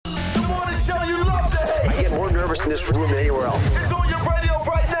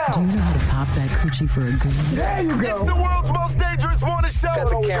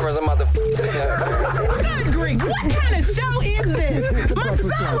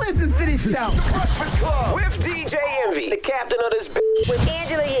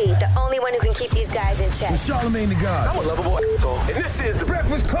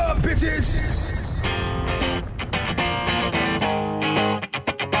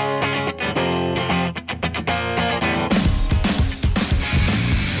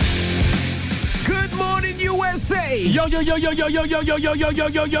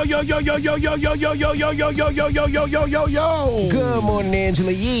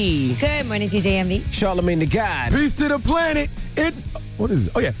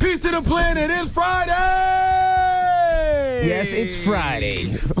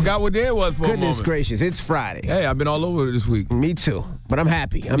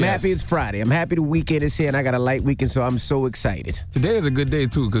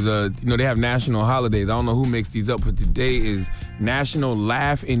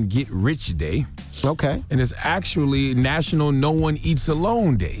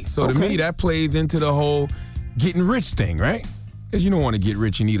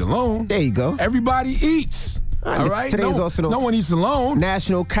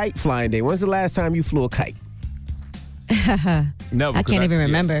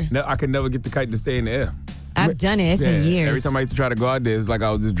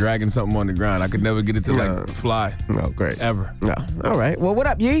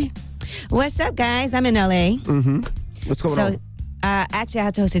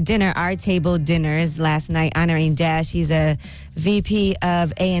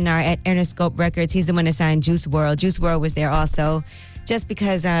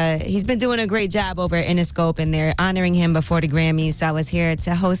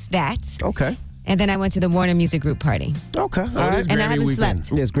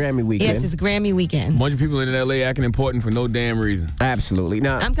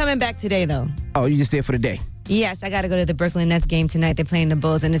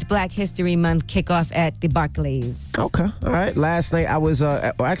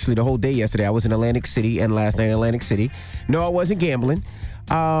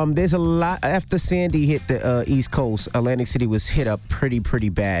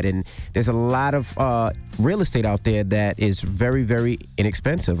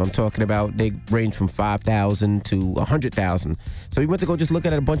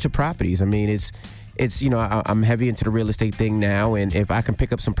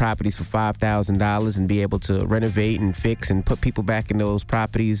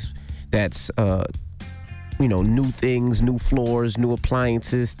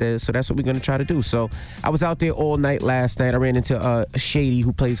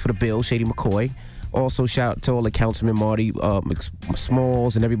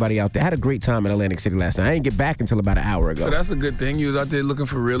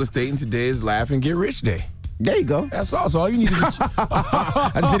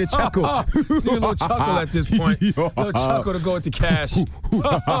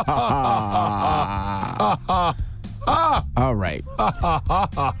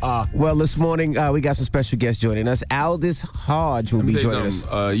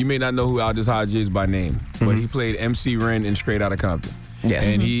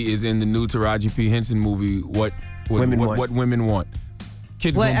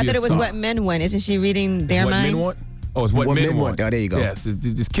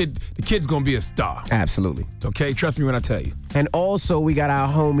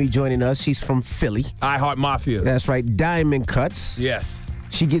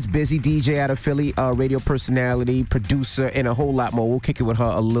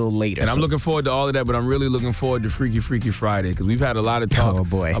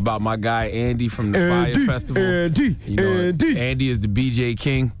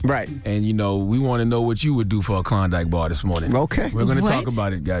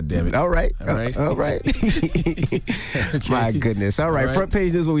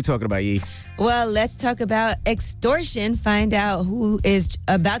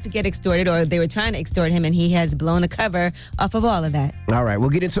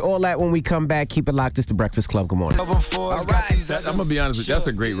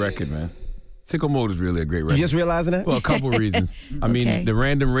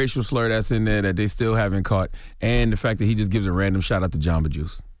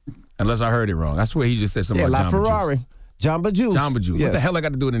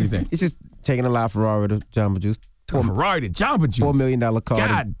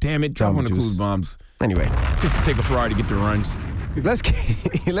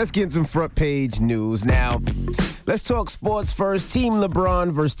Let's get in some front page news now. Let's talk sports first. Team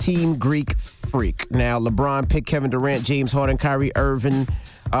LeBron versus Team Greek Freak. Now, LeBron picked Kevin Durant, James Harden, Kyrie Irving,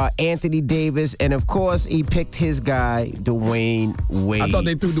 Anthony Davis, and of course, he picked his guy, Dwayne Wade. I thought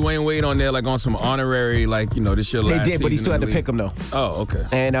they threw Dwayne Wade on there like on some honorary, like, you know, this year last They did, but he still had to pick him, though. Oh, okay.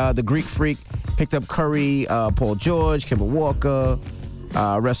 And the Greek Freak picked up Curry, Paul George, Kemba Walker,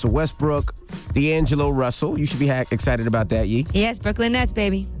 Russell Westbrook, D'Angelo Russell. You should be excited about that, Yee. Yes, Brooklyn Nets,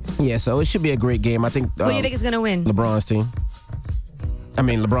 baby. Yeah, so it should be a great game. I think. Who do you think is going to win? LeBron's team. I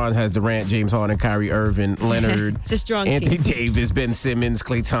mean, LeBron has Durant, James Harden, Kyrie Irving, Leonard. It's a strong Anthony team. Davis, Ben Simmons,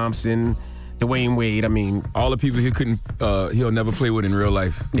 Klay Thompson, Dwayne Wade. I mean, all the people he'll never play with in real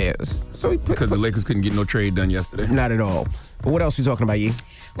life. Yes. So because the Lakers couldn't get no trade done yesterday. Not at all. But what else are you talking about, Yee?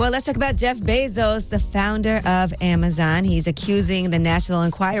 Well, let's talk about Jeff Bezos, the founder of Amazon. He's accusing the National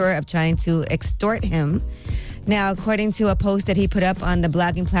Enquirer of trying to extort him. Now, according to a post that he put up on the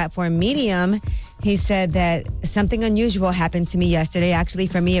blogging platform Medium, he said that something unusual happened to me yesterday. Actually,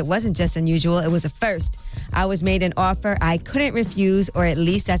 for me, it wasn't just unusual. It was a first. I was made an offer I couldn't refuse, or at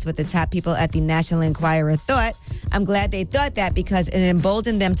least that's what the top people at the National Enquirer thought. I'm glad they thought that because it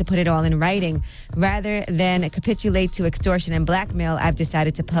emboldened them to put it all in writing. Rather than capitulate to extortion and blackmail, I've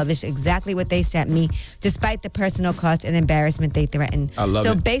decided to publish exactly what they sent me, despite the personal cost and embarrassment they threatened. I love it.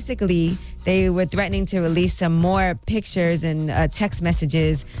 So basically, they were threatening to release some more pictures and text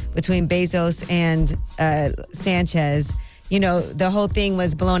messages between Bezos and Sanchez. You know, the whole thing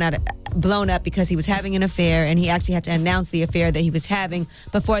was blown up because he was having an affair, and he actually had to announce the affair that he was having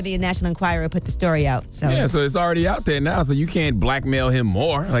before the National Enquirer put the story out. So yeah, so it's already out there now, so you can't blackmail him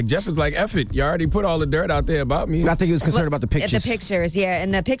more. Like, Jeff is like, F it, you already put all the dirt out there about me. I think he was concerned about the pictures. The pictures, yeah.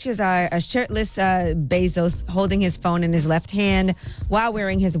 And the pictures are a shirtless Bezos holding his phone in his left hand while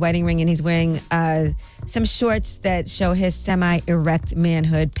wearing his wedding ring, and he's wearing some shorts that show his semi-erect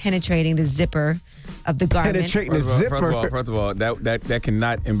manhood penetrating the zipper of the garment. Penetrating the zipper. First of all, that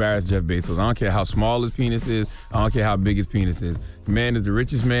cannot embarrass Jeff Bezos. I don't care how small his penis is. I don't care how big his penis is. The man is the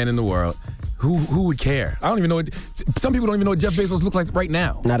richest man in the world. Who would care? I don't even know. Some people don't even know what Jeff Bezos looks like right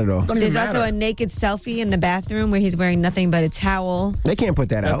now. Not at all. There's also a naked selfie in the bathroom where he's wearing nothing but a towel. They can't put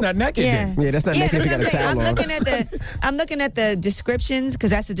that That's out. not naked. Yeah, Yeah, that's not naked. that's He got what a I'm towel saying. on. I'm looking at the descriptions because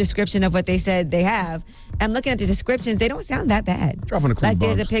that's the description of what they said they have. I'm looking at the descriptions. They don't sound that bad. Dropping the clue Like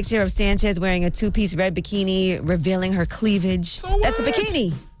there's a bombs. picture of Sanchez wearing a two-piece red bikini revealing her cleavage. So what? That's a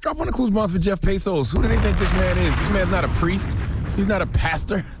bikini. Drop on the clues bombs for Jeff Bezos. Who do they think this man is? This man's not a priest. He's not a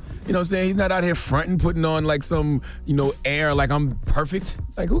pastor. You know what I'm saying? He's not out here fronting, putting on like some, air like I'm perfect.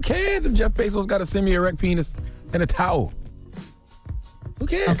 Like, who cares if Jeff Bezos got a semi-erect penis and a towel? Who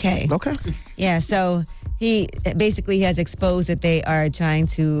cares? Okay. Yeah, so he basically has exposed that they are trying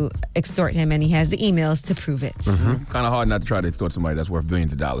to extort him, and he has the emails to prove it. Kind of hard not to try to extort somebody that's worth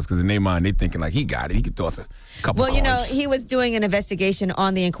billions of dollars, because in their mind, they thinking like, he got it. He could toss a couple Well, cards. he was doing an investigation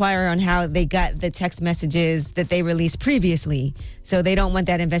on the Enquirer on how they got the text messages that they released previously. So they don't want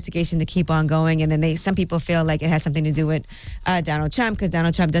that investigation to keep on going. And then some people feel like it has something to do with Donald Trump, because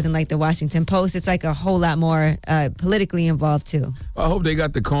Donald Trump doesn't like the Washington Post. It's like a whole lot more politically involved, too. I hope they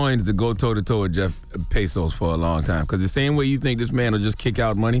got the coins to go toe-to-toe with Jeff Bezos for a long time, because the same way you think this man will just kick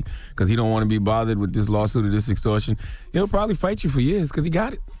out money because he don't want to be bothered with this lawsuit or this extortion, he'll probably fight you for years because he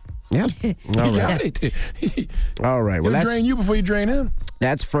got it. Yeah. He got it. All right. Well, He'll drain you before you drain him.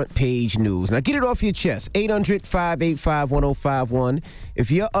 That's front page news. Now get it off your chest. 800-585-1051.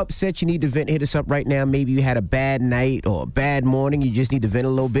 If you're upset, you need to vent, hit us up right now. Maybe you had a bad night or a bad morning. You just need to vent a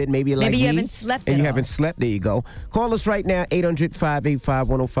little bit. Maybe you're like you me, haven't slept and at you all. haven't slept. There you go. Call us right now.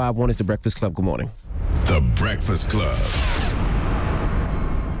 800-585-1051 is The Breakfast Club. Good morning. The Breakfast Club.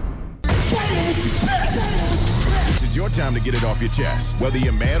 This is your time to get it off your chest, whether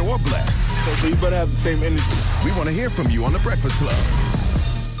you're mad or blessed. So you better have the same energy. We want to hear from you on The Breakfast Club.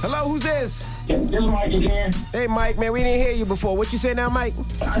 Hello, who's this? This is Mike again. Hey, Mike, man, we didn't hear you before. What you say now, Mike?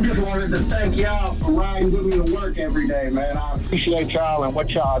 I just wanted to thank y'all for riding with me to work every day, man. I appreciate y'all and what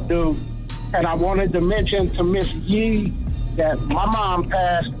y'all do. And I wanted to mention to Miss Yee that my mom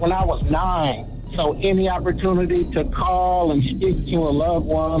passed when I was 9. So any opportunity to call and speak to a loved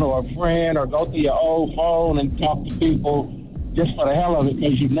one or a friend or go through your old phone and talk to people just for the hell of it,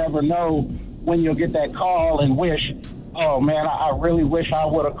 because you never know when you'll get that call and wish, oh, man, I really wish I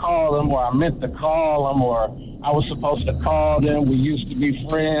would have called them, or I meant to call them, or I was supposed to call them. We used to be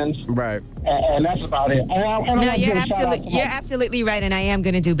friends. Right. And that's about it. No, you're absolutely right, and I am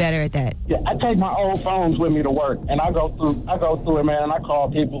going to do better at that. Yeah, I take my old phones with me to work, and I go through it, man, and I call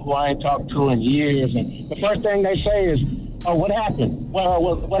people who I ain't talked to in years. And the first thing they say is, Oh, what happened? Well,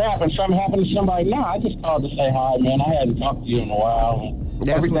 what happened? Something happened to somebody? No, I just called to say hi, man. I hadn't talked to you in a while.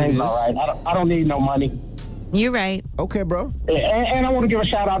 That's Everything's what all right. I don't need no money. You're right. Okay, bro. And I want to give a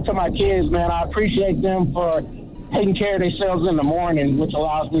shout out to my kids, man. I appreciate them for taking care of themselves in the morning, which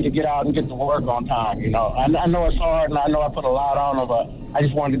allows me to get out and get to work on time. You know, I know it's hard, and I know I put a lot on them, but I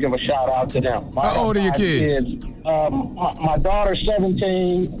just wanted to give a shout out to them. How old are your kids? My daughter's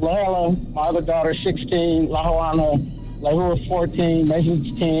 17, Layla. My other daughter's 16, Lahuana. Lahua 14,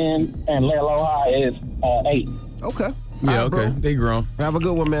 Mason's 10, and Layla is 8. Okay. Yeah, All right, okay. bro. They grown. Have a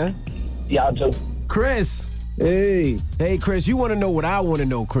good one, man. Y'all too. Chris. Hey, Chris, you want to know what I want to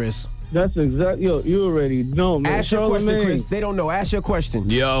know, Chris. that's exactly. Yo, you already know, man. Ask your question, Charlamagne. Chris. They don't know. Ask your question.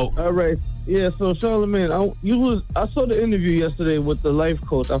 Yo. All right. Yeah, so Charlamagne, I saw the interview yesterday with the life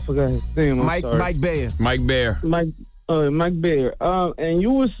coach. I forgot his name. I'm Mike sorry. Bayer. Mike Bear. Mike Bayer. And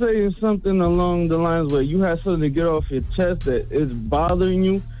you were saying something along the lines where you had something to get off your chest that is bothering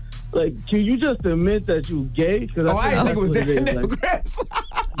you. Like, can you just admit that you gay? Cause I didn't think it was that's what that, is. Like, Chris.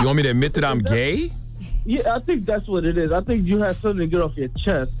 You want me to admit that I'm gay? yeah, I think that's what it is. I think you had something to get off your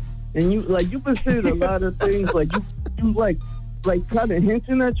chest. And you've been saying a lot of things, like you kind of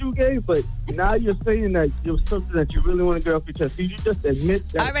hinting that you gay, but now you're saying that you're something that you really want to get off your chest. Can you just admit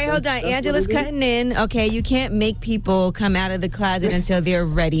that? All right, hold on. Angela's cutting in. Okay, you can't make people come out of the closet until they're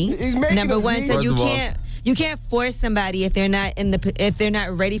ready. He's making Number them one, leave. so First you of all- can't force somebody if they're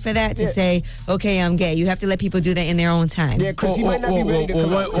not ready for that to say, okay, I'm gay. You have to let people do that in their own time. Yeah, Chris, he might not be ready to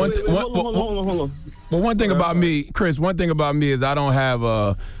come out. Hold on. Well, one thing about me, Chris, is I don't have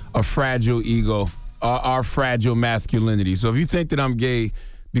a fragile ego or fragile masculinity. So if you think that I'm gay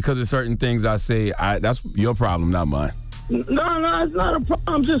because of certain things I say, that's your problem, not mine. No, it's not a problem.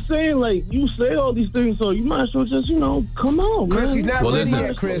 I'm just saying, like, you say all these things, so you might as well just, come on, Chris, man. he's not Well, ready listen.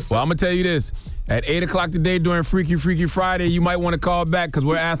 yet, Chris. Well, I'm going to tell you this. At 8 o'clock today during Freaky Friday, you might want to call back because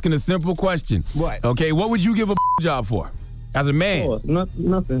we're asking a simple question. What? Okay, what would you give a job for? As a man. Oh,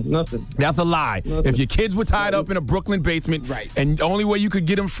 nothing. That's a lie. Nothing. If your kids were tied up in a Brooklyn basement, Right. and the only way you could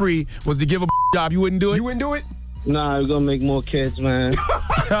get them free was to give a job, you wouldn't do it? You wouldn't do it? Nah, we're gonna make more kids, man.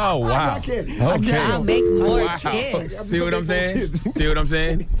 Oh, wow. I can't. Okay. I'll make more Wow. kids. See what I'm saying? See what I'm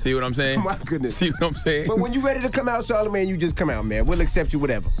saying? See what I'm saying? My goodness. See what I'm saying? But when you ready to come out, Charlamagne, you just come out, man. We'll accept you,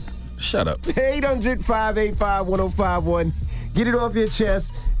 whatever. Shut up. 800-585-1051. Get it off your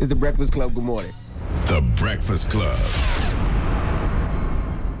chest. It's The Breakfast Club. Good morning. The Breakfast Club.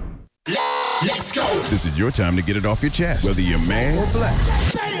 Let's go. This is your time to get it off your chest, whether you're man or black.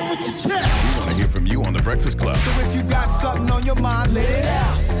 Say it with your chest. We want to hear from you on The Breakfast Club. If you got something on your mind, let it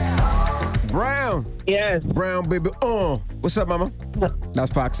out. Brown. Yes. Brown, baby. What's up, mama?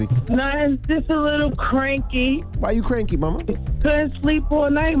 That's Foxy. Nah, just a little cranky. Why you cranky, mama? Couldn't sleep all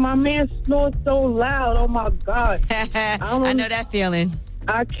night. My man snores so loud. Oh my God. I know that feeling.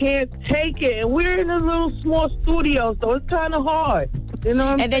 I can't take it. And we're in a little small studio, so it's kind of hard. You know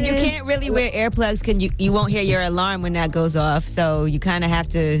what I'm And then you saying? can't really wear earplugs because you won't hear your alarm when that goes off. So you kind of have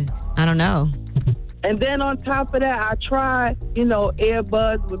to, I don't know. And then on top of that, I try,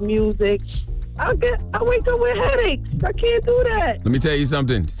 earbuds with music. I wake up with headaches. I can't do that. Let me tell you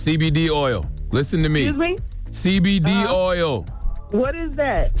something. CBD oil. Listen to me. Excuse me? CBD oil. What is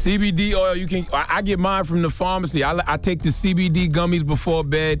that? CBD oil, I get mine from the pharmacy. I take the CBD gummies before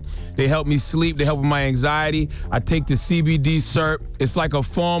bed. They help me sleep. They help with my anxiety. I take the CBD syrup. It's like a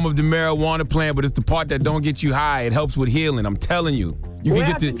form of the marijuana plant, but it's the part that don't get you high. It helps with healing. I'm telling you. You Where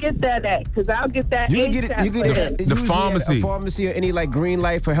can I get can get that at? Because I'll get that You can get it. You can get it. The usually pharmacy. At a pharmacy or any like Green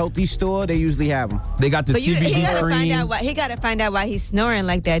Life or Healthy store, they usually have them. They got the But he CBD gotta cream. find out why he's snoring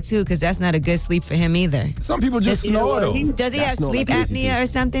like that too, because that's not a good sleep for him either. Some people just snore though. Does he That's have not sleep like crazy, apnea or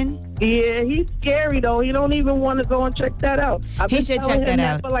something? Yeah, he's scary, though. He don't even want to go and check that out. I've He been should telling check him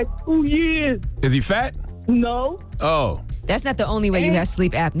that out. for like 2 years. Is he fat? No. Oh, That's not the only way you have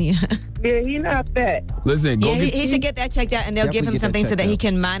sleep apnea. Yeah, he not fat. listen, go Yeah, get. he should get that checked out, and they'll give Definitely him get that something so checked that he out.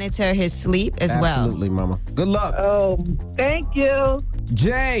 can monitor his sleep as well. Absolutely, mama. Good luck. Thank you.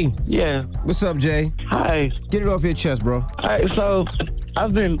 Jay. Yeah. What's up, Jay? Hi. Get it off your chest, bro. All right, so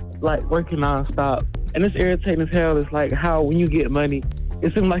I've been working nonstop, and it's irritating as hell. It's like how when you get money,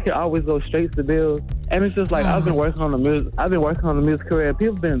 it seems like it always goes straight to bills, and it's just like I've been working on the music. I've been working on the music career.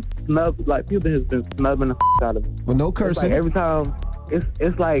 People been snubbing the out of me. Well, no It's cursing. like every time.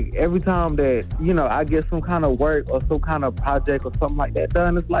 It's like every time that I get some kind of work or some kind of project or something like that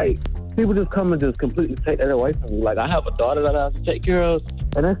done, it's like people just come and just completely take that away from me. Like I have a daughter that I have to take care of,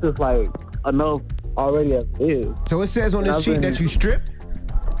 and that's just like enough already as it is. So it says on And this I've sheet been- that you strip.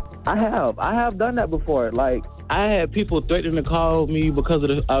 I have done that before. Like I had people threatening to call me because of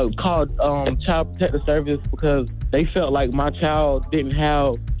the Child Protective Service because they felt like my child didn't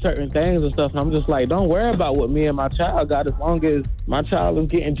have certain things and stuff. And I'm just like, don't worry about what me and my child got, as long as my child is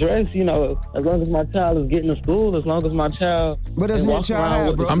getting dressed, you know, as long as my child is getting to school, as long as my child. What doesn't your child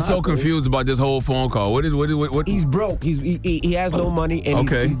have, bro? I'm so confused about this whole phone call. What? He's broke. He has no money, and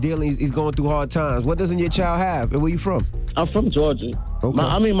he's going through hard times. What doesn't your child have? And where you from? I'm from Georgia.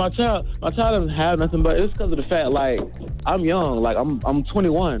 Okay. My child doesn't have nothing, but it's because of the fact, like, I'm young, like I'm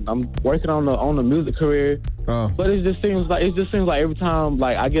 21. I'm working on the music career. But it just seems like every time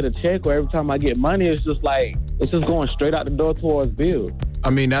like I get a check or every time I get money, it's just going straight out the door towards bills. I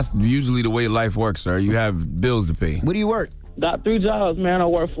mean, that's usually the way life works, sir. You have bills to pay. Where do you work? Got 3 jobs, man. I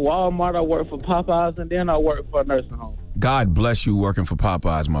work for Walmart, I work for Popeyes, and then I work for a nursing home. God bless you working for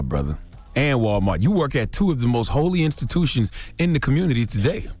Popeyes, my brother. And Walmart. You work at 2 of the most holy institutions in the community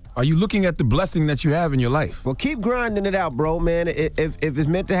today. Are you looking at the blessing that you have in your life? Well, keep grinding it out, bro, man. If it's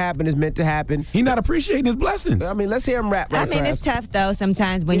meant to happen, it's meant to happen. He not appreciating his blessings. I mean, let's hear him rap right fast. It's tough, though,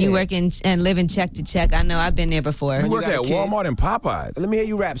 sometimes when you work and living check to check. I know I've been there before. You work at Walmart and Popeyes. Let me hear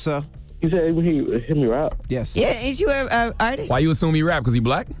you rap, sir. You said he hear me rap? Yes. Yeah, is you an artist? Why you assume he rap? Because he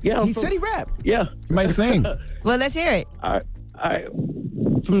black? Yeah. He said he rap. Yeah. He might sing. Well, let's hear it. All right.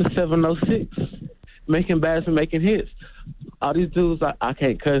 From the 706, making bags and making hits. All these dudes, I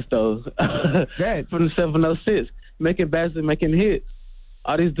can't cuss those. From the 706, making bags and making hits.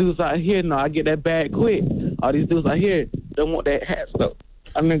 All these dudes out here, no, I get that bag quick. All these dudes out here don't want that hat though.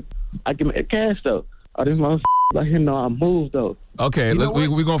 I mean, I give me that cash though. All these motherfuckers out here know I move though. Okay,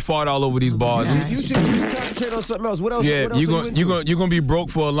 we're gonna fart all over these bars. You should concentrate on something else. What else? Yeah, you're gonna be broke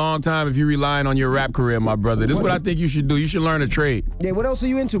for a long time if you're relying on your rap career, my brother. This is what I think you should do. You should learn a trade. Yeah, what else are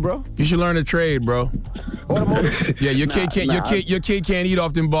you into, bro? You should learn a trade, bro. Automotive? Yeah, your kid can't eat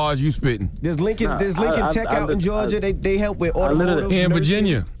off them bars you spitting. There's Lincoln Tech out in Georgia. They help with automotive. In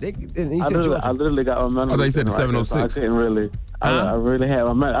Virginia. I literally got my manager. I thought you said the 706. I couldn't really. I really have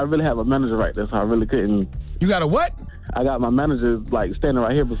a manager right there, so I really couldn't. You got a what? I got my manager like standing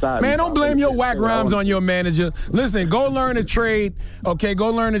right here beside me. Man, don't blame your whack rhymes on your manager. Listen, go learn a trade. Okay, go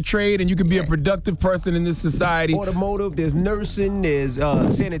learn a trade, and you can be a productive person in this society. Automotive, there's nursing, there's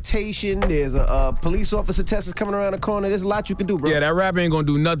sanitation, there's a police officer test is coming around the corner. There's a lot you can do, bro. Yeah, that rap ain't gonna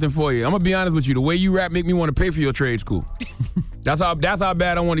do nothing for you. I'm gonna be honest with you. The way you rap make me want to pay for your trade school. That's how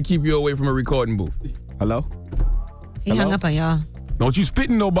bad I want to keep you away from a recording booth. Hello? He hung up on y'all. Don't you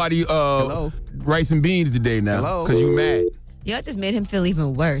spitting nobody rice and beans today now, because you mad. Y'all just made him feel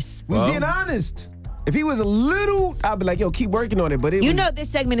even worse. We're being honest. If he was a little, I'd be like, yo, keep working on it. But you know this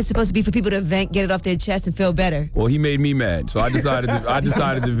segment is supposed to be for people to vent, get it off their chest, and feel better. Well, he made me mad, so I decided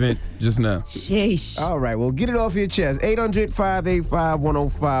to vent just now. Sheesh. All right, well, get it off your chest.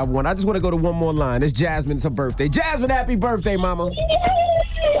 800-585-1051. I just want to go to one more line. It's Jasmine. It's her birthday. Jasmine, happy birthday, mama. Yay!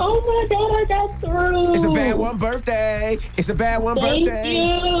 Oh, my God, I got through. It's a bad one birthday. It's a bad one birthday.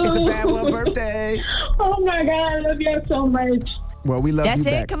 You. It's a bad one birthday. Oh, my God, I love you so much. Well, we love you That's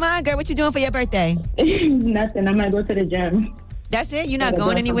it? back. Come on, girl. What you doing for your birthday? Nothing. I'm going to go to the gym. That's it? You're not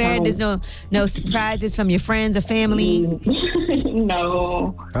going anywhere? There's no surprises from your friends or family?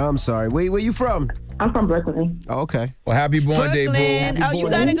 No. I'm sorry. Where you from? I'm from Brooklyn. Oh, okay. Well, happy born day, boo. Oh, you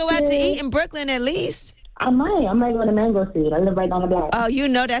got to go out to eat in Brooklyn at least? I might go to Mango Street. I live right down the block. Oh, you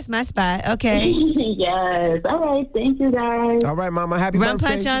know that's my spot. Okay. Yes. All right. Thank you, guys. All right, mama. Happy Run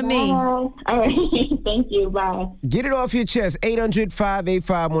birthday. punch on me. All right. Thank you. Bye. Get it off your chest.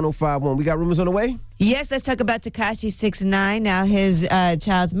 800-585-1051. We got rumors on the way? Yes, let's talk about Tekashi 6ix9ine. Now, his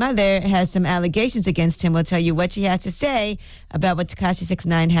child's mother has some allegations against him. We'll tell you what she has to say about what Tekashi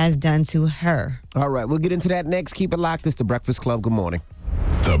 6ix9ine has done to her. All right, we'll get into that next. Keep it locked. It's The Breakfast Club. Good morning.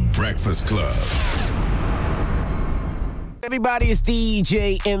 The Breakfast Club. Everybody, it's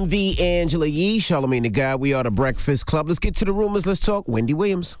DJ MV Angela Yee, Charlamagne the Guy. We are The Breakfast Club. Let's get to the rumors. Let's talk Wendy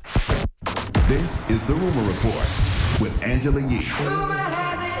Williams. This is The Rumor Report with Angela Yee. On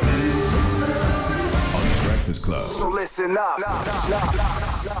The Breakfast Club. So listen up.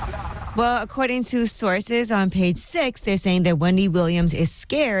 Well, according to sources on page 6, they're saying that Wendy Williams is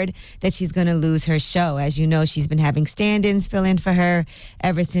scared that she's going to lose her show. As you know, she's been having stand-ins fill in for her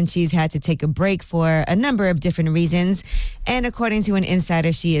ever since she's had to take a break for a number of different reasons. And according to an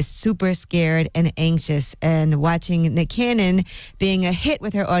insider, she is super scared and anxious. And watching Nick Cannon being a hit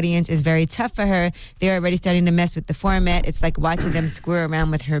with her audience is very tough for her. They're already starting to mess with the format. It's like watching them squirrel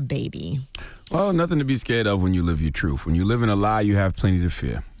around with her baby. Well, nothing to be scared of when you live your truth. When you live in a lie, you have plenty to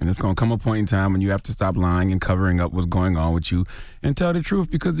fear. And it's going to come a point in time when you have to stop lying and covering up what's going on with you and tell the truth,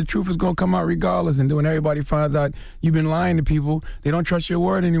 because the truth is going to come out regardless. And then when everybody finds out you've been lying to people, they don't trust your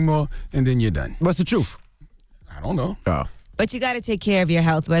word anymore, and then you're done. What's the truth? I don't know. Oh. But you got to take care of your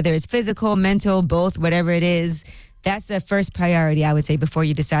health, whether it's physical, mental, both, whatever it is. That's the first priority, I would say, before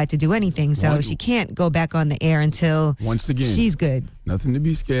you decide to do anything. So she can't go back on the air until once again, she's good. Nothing to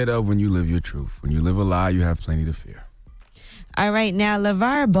be scared of when you live your truth. When you live a lie, you have plenty to fear. All right, now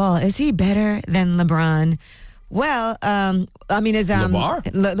LeVar Ball, is he better than LeBron? Well, is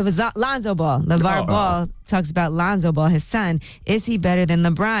Lonzo Ball. LeVar Ball talks about Lonzo Ball, his son. Is he better than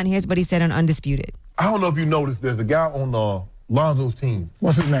LeBron? Here's what he said on Undisputed. I don't know if you noticed, there's a guy on Lonzo's team.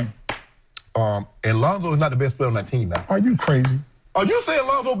 What's his name? And Lonzo is not the best player on that team now. Are you crazy? Are you saying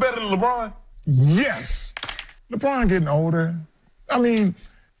Lonzo better than LeBron? Yes. LeBron getting older. I mean,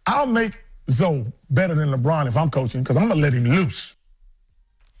 I'll make Zoe better than LeBron if I'm coaching because I'm going to let him loose.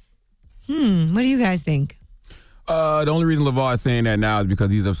 What do you guys think? The only reason LeVar is saying that now is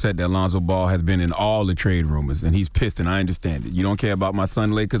because he's upset that Lonzo Ball has been in all the trade rumors, and he's pissed, and I understand it. You don't care about my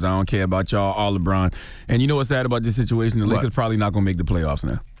son Lakers, I don't care about y'all, all LeBron. And you know what's sad about this situation? The Lakers probably not going to make the playoffs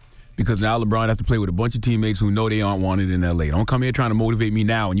now. Because now LeBron has to play with a bunch of teammates who know they aren't wanted in L.A. Don't come here trying to motivate me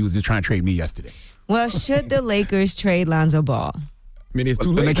now, and you was just trying to trade me yesterday. Well, should the Lakers trade Lonzo Ball? I mean, it's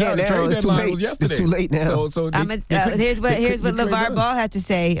too late. They can't the now. trade It's too deadline late. was yesterday. It's too late now. Here's what LeVar Ball had to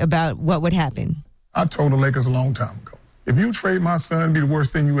say about what would happen. I told the Lakers a long time ago, if you trade my son, it'd be the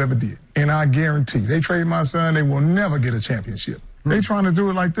worst thing you ever did. And I guarantee, they trade my son, they will never get a championship. They trying to do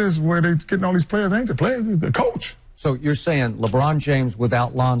it like this, where they getting all these players. They ain't the players, the coach. So you're saying LeBron James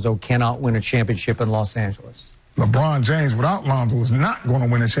without Lonzo cannot win a championship in Los Angeles? LeBron James without Lonzo is not going to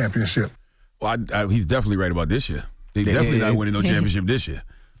win a championship. Well, he's definitely right about this year. He's definitely not winning no championship this year.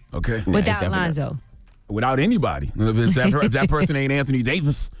 Okay? Without Lonzo. Without anybody. If that person ain't Anthony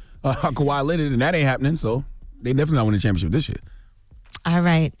Davis, Kawhi Leonard, and that ain't happening, so they definitely not winning a championship this year. All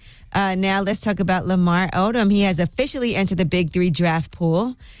right. Now let's talk about Lamar Odom. He has officially entered the Big Three draft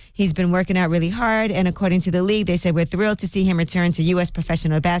pool. He's been working out really hard, and according to the league, they said we're thrilled to see him return to U.S.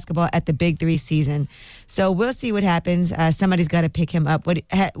 professional basketball at the Big Three season. So we'll see what happens. Somebody's got to pick him up.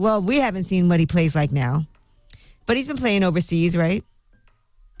 We haven't seen what he plays like now, but he's been playing overseas, right?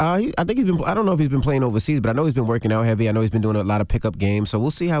 I think he's been. I don't know if he's been playing overseas, but I know he's been working out heavy. I know he's been doing a lot of pickup games, so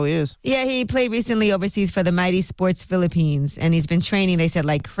we'll see how he is. Yeah, he played recently overseas for the Mighty Sports Philippines, and he's been training, they said,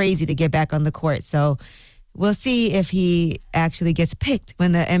 like crazy to get back on the court. So we'll see if he actually gets picked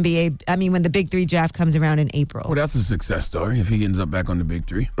when the Big Three draft comes around in April. Well, that's a success story if he ends up back on the Big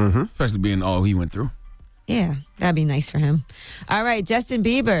Three, especially being all he went through. Yeah, that'd be nice for him. All right, Justin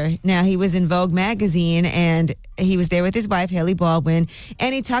Bieber. Now, he was in Vogue magazine, and he was there with his wife, Hailey Baldwin,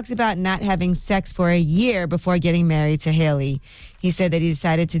 and he talks about not having sex for a year before getting married to Hailey. He said that he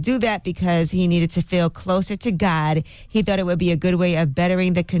decided to do that because he needed to feel closer to God. He thought it would be a good way of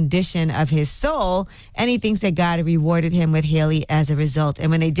bettering the condition of his soul, and he thinks that God rewarded him with Hailey as a result.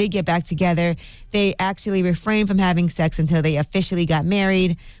 And when they did get back together, they actually refrained from having sex until they officially got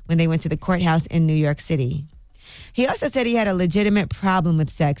married when they went to the courthouse in New York City. He also said he had a legitimate problem with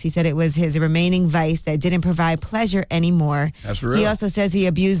sex. He said it was his remaining vice that didn't provide pleasure anymore. That's real. He also says he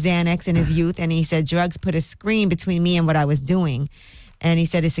abused Xanax in his youth, and he said drugs put a screen between me and what I was doing. And he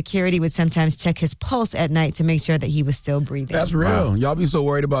said his security would sometimes check his pulse at night to make sure that he was still breathing. That's real. Wow. Y'all be so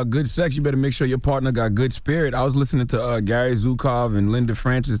worried about good sex, you better make sure your partner got good spirit. I was listening to Gary Zukov and Linda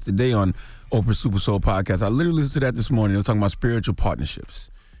Francis today on Oprah Super Soul podcast. I literally listened to that this morning. They were talking about spiritual partnerships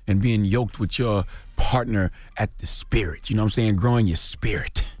and being yoked with your partner at the spirit. You know what I'm saying? Growing your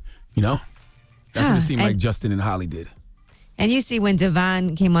spirit. You know? That's what it seemed like Justin and Holly did. And you see when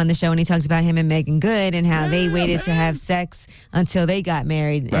Devon came on the show and he talks about him and Megan Good and how they waited to have sex until they got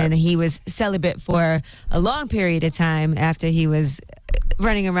married. Right. And he was celibate for a long period of time after he was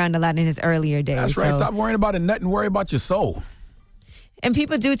running around a lot in his earlier days. That's right. Stop worrying about a nut and worry about your soul. And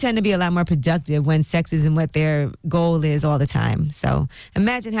people do tend to be a lot more productive when sex isn't what their goal is all the time. So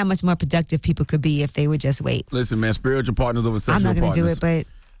imagine how much more productive people could be if they would just wait. Listen, man, spiritual partners over sexual partners. I'm not going to do it, but...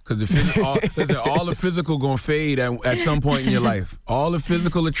 Because all the physical going to fade at some point in your life. All the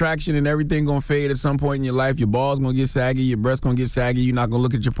physical attraction and everything going to fade at some point in your life. Your balls going to get saggy. Your breasts going to get saggy. You're not going to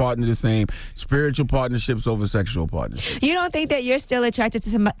look at your partner the same. Spiritual partnerships over sexual partnerships. You don't think that you're still attracted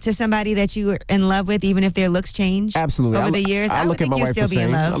to somebody that you were in love with, even if their looks change? Absolutely. Over the years? I would think you'd still be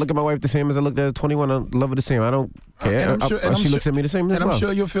in love. I look at my wife the same as I looked at 21. I love her the same. I don't care. She looks at me the same as well. And I'm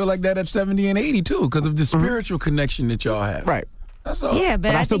sure you'll feel like that at 70 and 80, too, because of the spiritual connection that y'all have. Right. That's all. Yeah,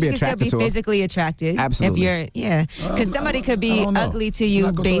 but I think you can still be to her. physically attracted. Absolutely. If you're, because somebody could be ugly to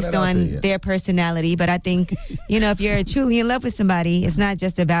you based on their personality. But I think, if you're truly in love with somebody, it's not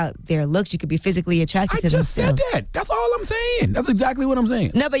just about their looks. You could be physically attracted to them. I just said that. That's all I'm saying. That's exactly what I'm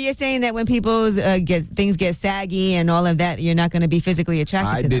saying. No, but you're saying that when people things get saggy and all of that, you're not going to be physically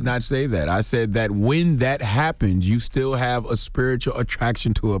attracted to them. I did not say that. I said that when that happens, you still have a spiritual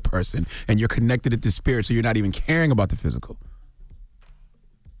attraction to a person, and you're connected at the spirit, so you're not even caring about the physical.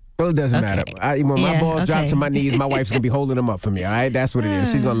 Well, it doesn't matter. When my balls drop to my knees, my wife's going to be holding them up for me, all right? That's what it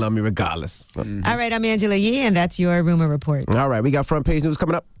is. She's going to love me regardless. All right, I'm Angela Yee, and that's your rumor report. All right, we got front page news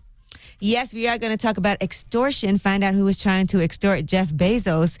coming up. Yes, we are going to talk about extortion, find out who was trying to extort Jeff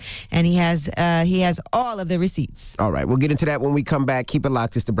Bezos, and he has all of the receipts. All right, we'll get into that when we come back. Keep it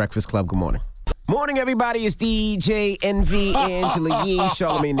locked. It's The Breakfast Club. Good morning. Morning, everybody. It's DJ NV, Angela Yee,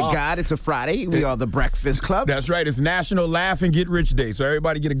 Charlamagne the God. It's a Friday. We are The Breakfast Club. That's right. It's National Laugh and Get Rich Day, so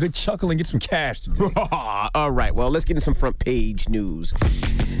everybody get a good chuckle and get some cash today. All right. Well, let's get into some front page news.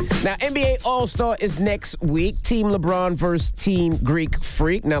 Now, NBA All-Star is next week. Team LeBron versus Team Greek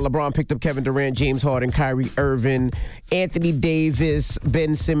Freak. Now, LeBron picked up Kevin Durant, James Harden, Kyrie Irving, Anthony Davis,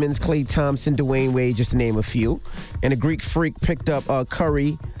 Ben Simmons, Klay Thompson, Dwayne Wade, just to name a few. And the Greek Freak picked up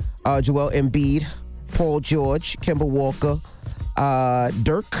Curry, Joel Embiid, Paul George, Kemba Walker,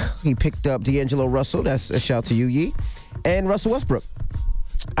 Dirk. He picked up D'Angelo Russell. That's a shout to you, Yee. And Russell Westbrook.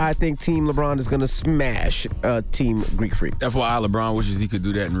 I think Team LeBron is going to smash Team Greek Freak. That's why LeBron wishes he could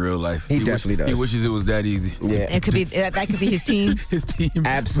do that in real life. He definitely does. He wishes it was that easy. Yeah. It could be that could be his team. His team.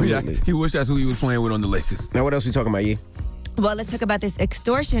 Absolutely. He wished that's who he was playing with on the Lakers. Now, what else are we talking about, Yee? Well, let's talk about this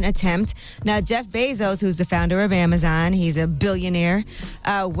extortion attempt. Now, Jeff Bezos, who's the founder of Amazon, he's a billionaire,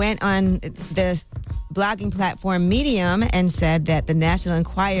 went on the blogging platform Medium and said that the National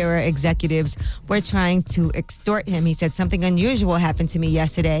Enquirer executives were trying to extort him. He said, something unusual happened to me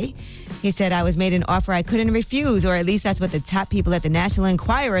yesterday. He said, I was made an offer I couldn't refuse, or at least that's what the top people at the National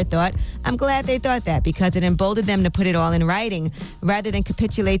Enquirer thought. I'm glad they thought that because it emboldened them to put it all in writing. Rather than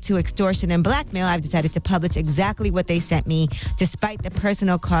capitulate to extortion and blackmail, I've decided to publish exactly what they sent me, despite the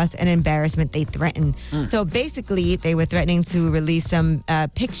personal cost and embarrassment they threatened. So basically, they were threatening to release some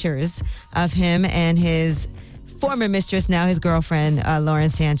pictures of him and his former mistress, now his girlfriend, Lauren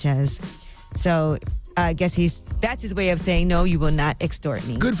Sanchez. So I guess that's his way of saying, no, you will not extort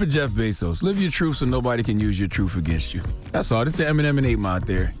me. Good for Jeff Bezos. Live your truth so nobody can use your truth against you. That's all. It's the Eminem and 8 Mile out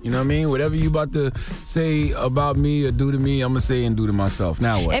there. You know what I mean? Whatever you about to say about me or do to me, I'm going to say and do to myself.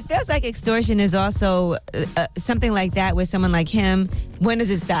 Now what? It feels like extortion is also something like that with someone like him. When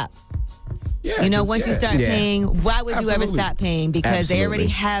does it stop? Yeah, once you start paying, why would you ever stop paying? Because they already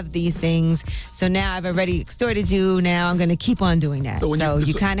have these things. So now I've already extorted you. Now I'm going to keep on doing that. So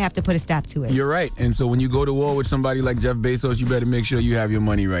you kind of have to put a stop to it. You're right. And so when you go to war with somebody like Jeff Bezos, you better make sure you have your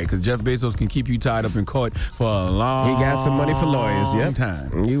money right. Because Jeff Bezos can keep you tied up in court for a long time. He got some money for lawyers.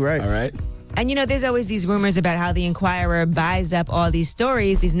 Time. You're right. All right. And there's always these rumors about how the Enquirer buys up all these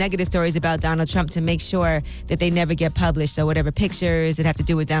stories, these negative stories about Donald Trump to make sure that they never get published. So whatever pictures that have to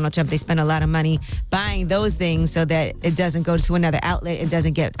do with Donald Trump, they spend a lot of money buying those things so that it doesn't go to another outlet. It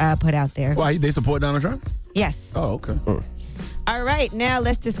doesn't get put out there. Why? They support Donald Trump? Yes. Oh, okay. All right, now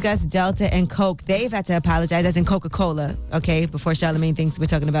let's discuss Delta and Coke. They've had to apologize, as in Coca-Cola, okay, before Charlamagne thinks we're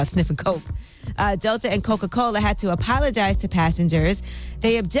talking about sniffing Coke. Delta and Coca-Cola had to apologize to passengers.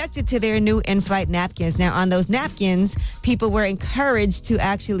 They objected to their new in-flight napkins. Now, on those napkins, people were encouraged to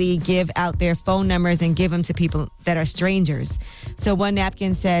actually give out their phone numbers and give them to people that are strangers. So one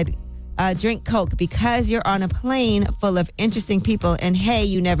napkin said, drink Coke because you're on a plane full of interesting people, and hey,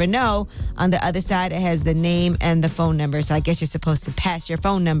 you never know. On the other side, it has the name and the phone number. So I guess you're supposed to pass your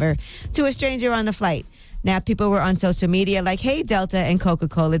phone number to a stranger on the flight. Now, people were on social media like, hey, Delta and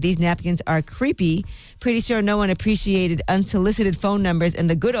Coca-Cola, these napkins are creepy. Pretty sure no one appreciated unsolicited phone numbers in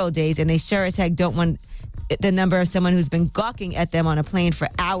the good old days, and they sure as heck don't want the number of someone who's been gawking at them on a plane for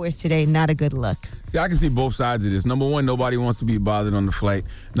hours today. Not a good look. See, I can see both sides of this. Number one, nobody wants to be bothered on the flight.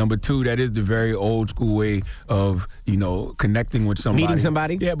 Number two, that is the very old school way of, connecting with somebody. Meeting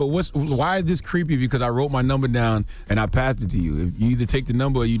somebody? Yeah, but why is this creepy? Because I wrote my number down and I passed it to you. If you either take the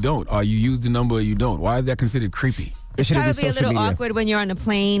number or you don't, or you use the number or you don't. Why is that considered creepy? It's probably a little awkward when you're on a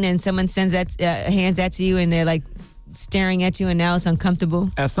plane and someone sends that, hands that to you and they're like, staring at you, and now it's uncomfortable.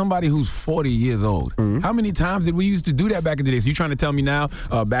 As somebody who's 40 years old, how many times did we used to do that back in the day? So you trying to tell me now,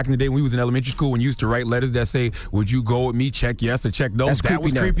 back in the day when we was in elementary school, when you used to write letters that say, would you go with me, check yes or check no? That was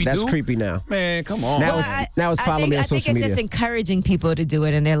creepy too? That's creepy now. Man, come on. Now it's follow me on social media. I think it's just encouraging people to do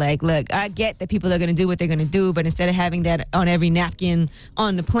it, and they're like, look, I get that people are going to do what they're going to do, but instead of having that on every napkin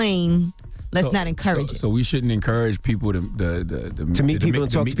on the plane, Let's not encourage it. So we shouldn't encourage people to meet people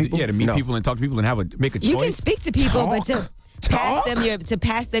and talk to people? Yeah, to meet No. people and talk to people and make a choice. You can speak to people, but to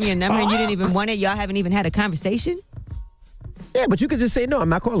pass them your number and you didn't even want it, y'all haven't even had a conversation? Yeah, but you could just say, no, I'm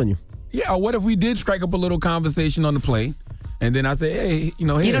not calling you. Yeah, or what if we did strike up a little conversation on the plane, and then I say, hey, You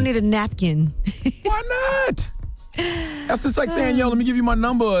don't need a napkin. Why not? That's just like saying, yo, let me give you my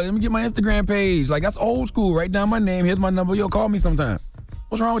number. Let me get my Instagram page. Like, that's old school. Write down my name. Here's my number. Yo, call me sometime.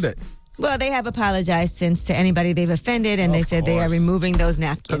 What's wrong with that? Well, they have apologized since to anybody they've offended, and they said they are removing those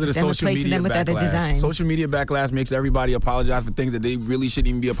napkins and replacing them with other designs. Social media backlash makes everybody apologize for things that they really shouldn't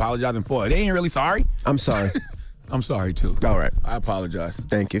even be apologizing for. They ain't really sorry. I'm sorry. I'm sorry, too. All right. I apologize.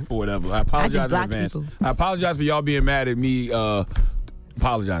 Thank you. For whatever. I apologize in advance. I apologize for y'all being mad at me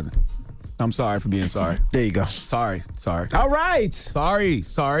apologizing. I'm sorry for being sorry. There you go. Sorry. All right. Sorry.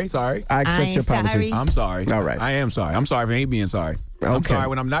 I accept your apology. I'm sorry. All right. I am sorry. I'm sorry for ain't being sorry. I'm Okay. sorry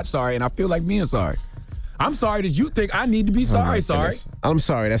when I'm not sorry, and I feel like being sorry. I'm sorry that you think I need to be sorry. I'm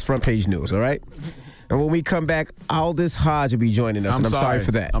sorry. That's front page news, all right? And when we come back, Aldis Hodge will be joining us, and I'm sorry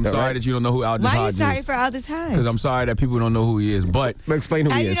for that. I'm all sorry right? that you don't know who Aldis Hodge is. Why are you sorry for Aldis Hodge? Because I'm sorry that people don't know who he is. But explain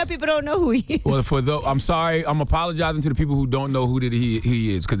who How he you is. know people don't know who he is? Well, I'm sorry. I'm apologizing to the people who don't know who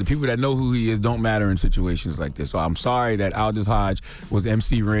he is, because the people that know who he is don't matter in situations like this. So I'm sorry that Aldis Hodge was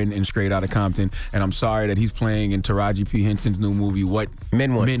MC Ren in Straight Outta Compton, and I'm sorry that he's playing in Taraji P. Henson's new movie, What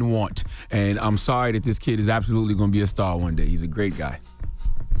Men Want. And I'm sorry that this kid is absolutely going to be a star one day. He's a great guy.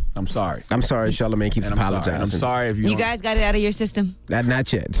 I'm sorry. I'm sorry, Charlamagne keeps apologizing. I'm sorry if you guys got it out of your system?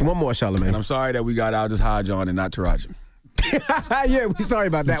 Not yet. One more, Charlamagne. And I'm sorry that we got Aldis Hodge on and not Taraji. Yeah, we're sorry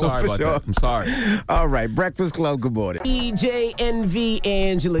about that one for sure. I'm sorry. All right, Breakfast Club, good morning. EJ, NV,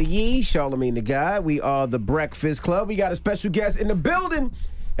 Angela Yee, Charlamagne the Guy. We are the Breakfast Club. We got a special guest in the building,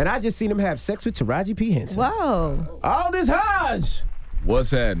 and I just seen him have sex with Taraji P. Henson. Whoa. Aldis Hodge.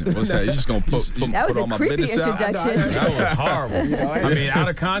 What's happening? What's that? You just gonna put all my business out? That was horrible. I mean, out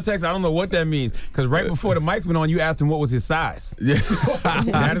of context, I don't know what that means. Because right before the mics went on, you asked him what was his size. Yeah.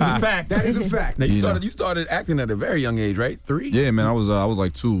 That is a fact. That is a fact. Now, you started acting at a very young age, right? 3? Yeah, man. I was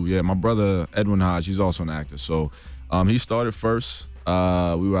like 2. Yeah, my brother Edwin Hodge, he's also an actor. So he started first. We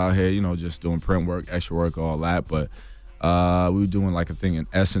were out here, just doing print work, extra work, all that. But we were doing like a thing, an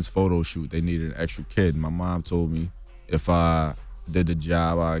Essence photo shoot. They needed an extra kid. My mom told me if I did the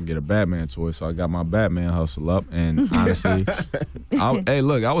job, I'd get a Batman toy. So I got my Batman hustle up. And honestly, hey,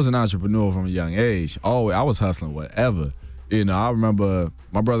 look, I was an entrepreneur from a young age. Always, I was hustling whatever. I remember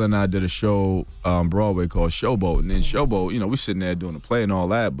my brother and I did a show on Broadway called Showboat. And then Showboat, we sitting there doing the play and all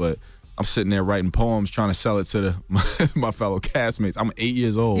that. But I'm sitting there writing poems, trying to sell it to my fellow castmates. I'm 8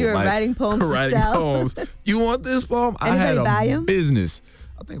 years old. You were writing poems to writing sell? poems. You want this poem? I had a buy 'em? business.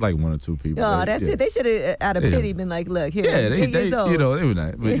 I think like 1 or 2 people. Oh, that's it. They should have, out of pity, been like, look, here, Yeah, they 8 years old. they were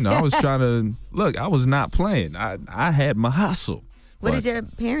not. But, I was trying to, look, I was not playing. I had my hustle. What did your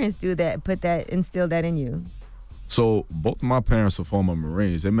parents do instill that in you? So both of my parents are former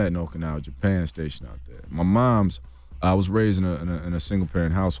Marines. They met in Okinawa, Japan, stationed out there. My mom's, I was raised in a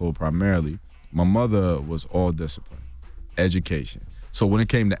single-parent household primarily. My mother was all discipline, education. So when it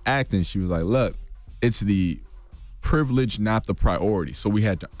came to acting, she was like, look, it's the privilege, not the priority. So we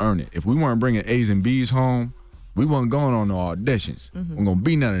had to earn it. If we weren't bringing A's and B's home, we weren't going on no auditions. Wasn't gonna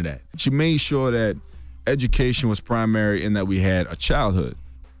be none of that. She made sure that education was primary and that we had a childhood.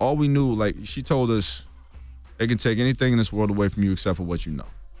 All we knew, like she told us, they can take anything in this world away from you except for what you know,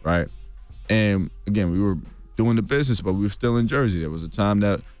 right? And again, we were doing the business, but we were still in Jersey. There was a time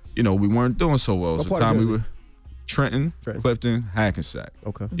that, we weren't doing so well. It was a time we were Trenton, Clifton, Hackensack.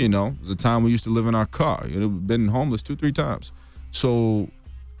 Okay. It was a time we used to live in our car. We've been homeless 2-3 times. So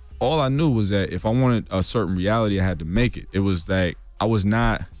all I knew was that if I wanted a certain reality, I had to make it. It was that I was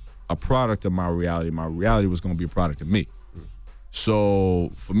not a product of my reality. My reality was going to be a product of me.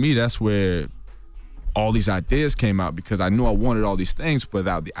 So for me, that's where all these ideas came out, because I knew I wanted all these things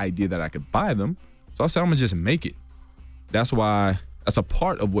without the idea that I could buy them. So I said, I'm going to just make it. That's a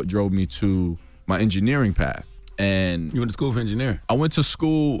part of what drove me to my engineering path. And you went to school for engineering? I went to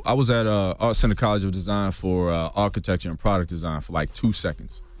school. I was at Art Center College of Design for architecture and product design for like 2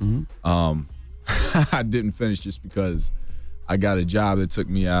 seconds. I didn't finish just because I got a job that took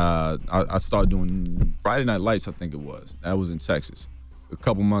me. I started doing Friday Night Lights, I think it was. That was in Texas. A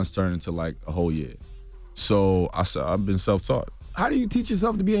couple months turned into like a whole year. So I've been self-taught. How do you teach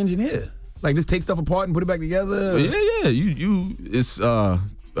yourself to be an engineer? Like, just take stuff apart and put it back together? Yeah.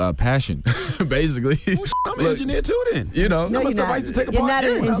 passion, basically. Well, I'm an engineer too then. You know. No, you're Stuff I not. used to take You're apart. not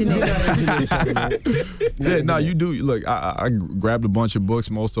an engineer. Yeah, no, you do. Look, I grabbed a bunch of books.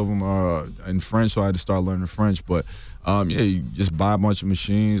 Most of them are in French, so I had to start learning French. But yeah, you just buy a bunch of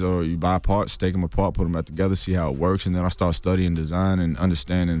machines or you buy parts, take them apart, put them back together, see how it works, and then I start studying design and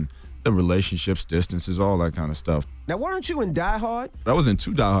understanding the relationships, distances, all that kind of stuff. Now, weren't you in Die Hard? I was in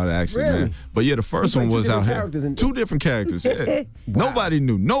 2 Die Hard actually, Really? man. But yeah, the first You one played was two out different here. characters in- 2 different characters. Yeah. Nobody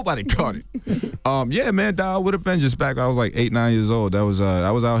knew. Nobody caught it. Yeah, man. Die Hard with a Vengeance. Back when I was like 8, 9 years old. That was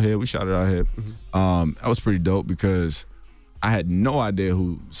out here. We shot it out here. That was pretty dope because I had no idea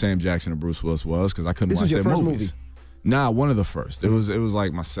who Sam Jackson or Bruce Willis was because I couldn't This watch was your their first movies. movie? Nah, one of the first. It was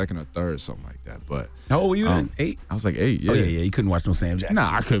like my second or third, something like that. But How old were you then? 8? I was like 8. Yeah. Oh, yeah. You couldn't watch no Sam Jackson.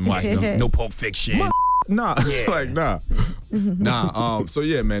 Nah, I couldn't watch them. No Pulp Fiction. Nah, like nah. So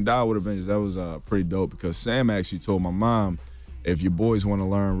yeah, man, Die with a Vengeance. That was pretty dope because Sam actually told my mom, if your boys want to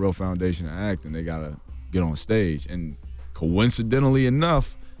learn real foundation of acting, they gotta get on stage. And coincidentally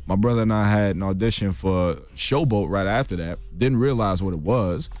enough, my brother and I had an audition for Showboat right after that. Didn't realize what it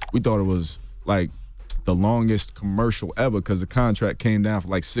was. We thought it was like the longest commercial ever because the contract came down for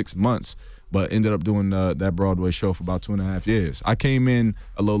like 6 months. But ended up doing that Broadway show for about 2.5 years. I came in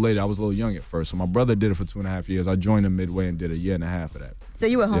a little later. I was a little young at first. So my brother did it for 2.5 years. I joined him midway and did 1.5 years of that. So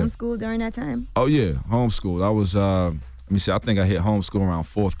you were Yeah. homeschooled during that time? Oh, yeah, homeschooled. I was, let me see, I think I hit homeschool around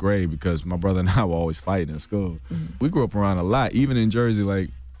 4th grade because my brother and I were always fighting in school. We grew up around a lot. Even in Jersey, like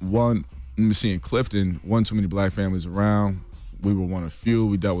in Clifton, one too many black families around. We were one of few.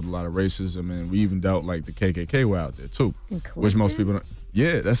 We dealt with a lot of racism, and we even dealt like the KKK were out there too, which most people don't.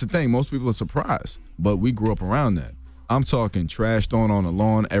 Yeah, that's the thing. Most people are surprised, but we grew up around that. I'm talking trash thrown on the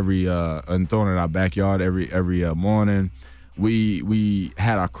lawn and thrown in our backyard every morning. We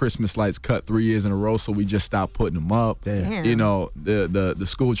had our Christmas lights cut 3 years in a row, so we just stopped putting them up. Damn. You know, the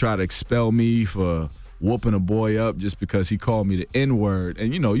school tried to expel me for whooping a boy up just because he called me the N-word.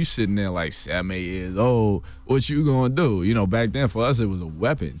 And, you know, you sitting there like 7, 8 years old, what you gonna do? You know, back then for us, it was a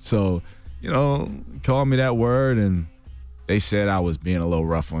weapon. So, you know, called me that word, and they said I was being a little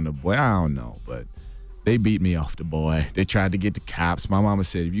rough on the boy. I don't know, but they beat me off the boy. They tried to get the cops. My mama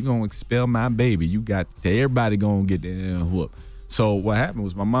said, if you're gonna expel my baby, everybody gonna get the whoop. So what happened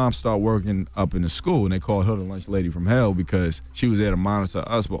was my mom started working up in the school, and they called her the lunch lady from hell because she was there to monitor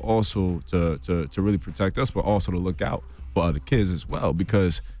us, but also to really protect us, but also to look out for other kids as well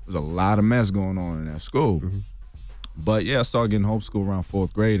because there was a lot of mess going on in that school. But yeah, I started getting homeschooled around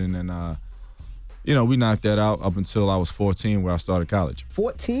 4th grade, and then you know, we knocked that out up until I was 14 where I started college.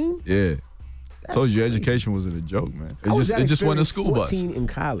 14? Yeah. That's Told you crazy. education wasn't a joke, man. How was It that just wasn't a experience, school bus. 14 in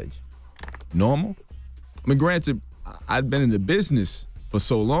college. Normal. I mean, granted, I'd been in the business for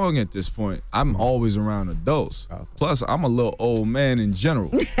so long at this point. I'm always around adults. Plus, I'm a little old man in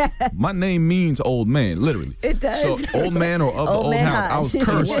general. My name means old man, literally. It does. So old man or of the old man house. I was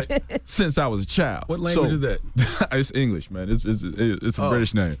Hodge. cursed since I was a child. What language is that? It's English, man. It's a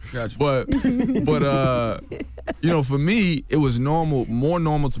British name. Gotcha. But you know, for me, it was more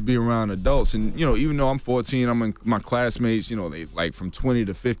normal to be around adults. And you know, even though I'm 14, I'm in my classmates. You know, they like from 20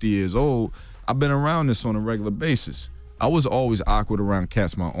 to 50 years old. I've been around this on a regular basis. I was always awkward around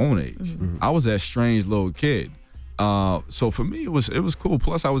cats my own age. I was that strange little kid. So for me, it was cool.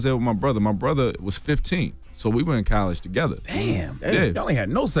 Plus, I was there with my brother. My brother was 15, so we were in college together. Damn. Yeah. Y'all ain't had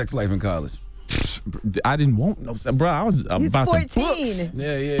no sex life in college. I didn't want no, bro. I was He's about 14. the books. Yeah.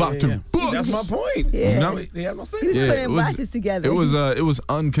 About the books. That's my point. Yeah. No, they had no sex. He was Yeah, putting it was- boxes together. It was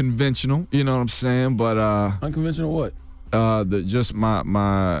unconventional. You know what I'm saying? But Unconventional what? just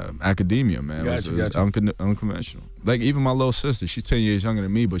my academia, man. It was unconventional. Like even my little sister, she's 10 years younger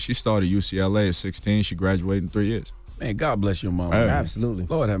than me, but she started UCLA at 16. She graduated in 3 years. Man, God bless your mom. Hey. Absolutely.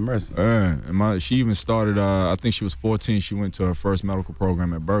 Lord have mercy. And she even started. I think she was 14. She went to her first medical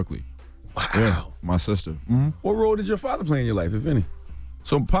program at Berkeley. Wow. Yeah, my sister. What role did your father play in your life, if any?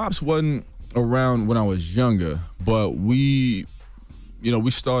 So Pops wasn't around when I was younger, but we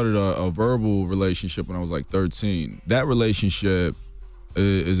started a verbal relationship when I was like 13. That relationship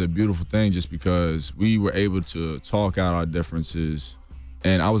is a beautiful thing just because we were able to talk out our differences,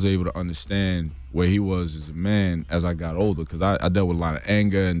 and I was able to understand where he was as a man as I got older because I dealt with a lot of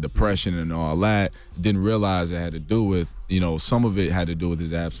anger and depression and all that. Didn't realize it had to do with, some of it had to do with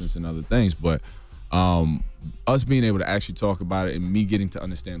his absence and other things, but us being able to actually talk about it and me getting to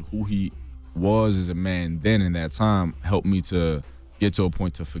understand who he was as a man then in that time helped me to get to a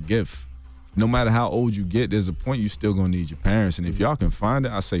point to forgive. No matter how old you get, there's a point you still gonna need your parents, and if y'all can find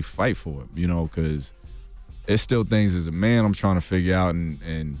it, I say fight for it, because it's still things as a man I'm trying to figure out,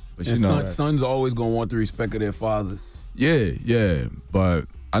 but sons always gonna want the respect of their fathers. Yeah, but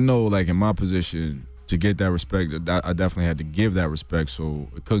I know, like, in my position, to get that respect, I definitely had to give that respect, so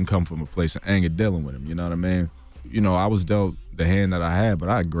it couldn't come from a place of anger dealing with him, you know what I mean? You know, I was dealt the hand that I had, but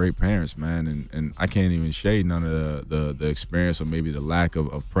I had great parents, man, and I can't even shade none of the experience or maybe the lack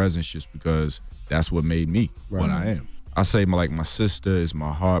of presence just because that's what made me what I am. I say, my sister is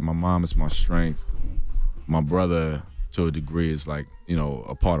my heart, my mom is my strength, my brother, to a degree, is like, you know,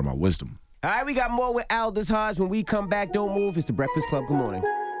 a part of my wisdom. All right, we got more with Aldous Hodge. When we come back, don't move. It's the Breakfast Club. Good morning.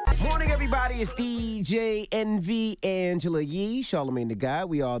 Morning, everybody. It's DJ NV, Angela Yee, Charlamagne the Guy.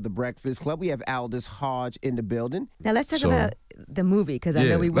 We are the Breakfast Club. We have Aldous Hodge in the building. Now let's talk about the movie, because I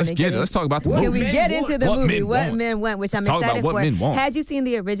know we want to get Let's talk about the movie. Can we get into the movie? What Men Want, which I'm excited for. What Men Want. Had you seen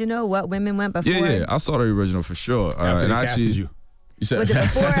the original, What Women Want, before? Yeah, I saw the original for sure. After they casted you. You said, was it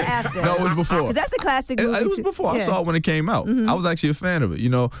before or after? No, it was before. Because that's a classic movie. It was before. Yeah. I saw it when it came out. I was actually a fan of it, you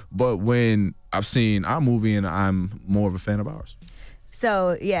know. But when I've seen our movie, and I'm more of a fan of ours.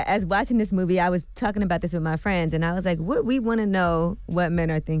 So, yeah, as watching this movie, I was talking about this with my friends, and I was like, we want to know what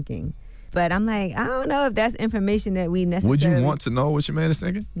men are thinking. But I'm like, I don't know if that's information that we necessarily... Would you want to know what your man is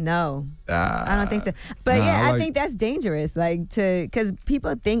thinking? No. I don't think so. But I think that's dangerous, because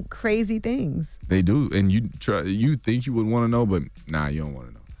people think crazy things. They do, and you think you would want to know, but nah, you don't want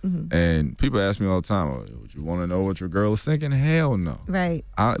to know. Mm-hmm. And people ask me all the time, would you want to know what your girl is thinking? Hell no. Right.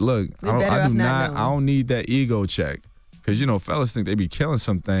 I don't need that ego check. Because, you know, fellas think they be killing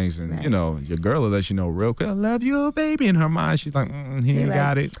some things, and, you know, your girl will let you know real quick, I love you, baby. In her mind, she's like, he ain't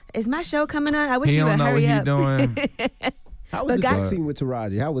got it. Is my show coming on? I wish he you would hurry up. He don't know what he doing. How was the sex scene with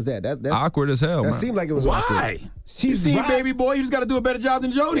Taraji? How was that? That's awkward as hell, man. That seemed like it was awkward. Why? You see, baby boy, you just got to do a better job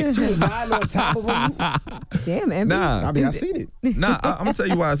than Jody. She was lying on top of him. Damn, man. Nah. I mean, I seen it. Nah, I'm going to tell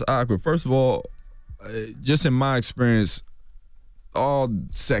you why it's awkward. First of all, just in my experience, all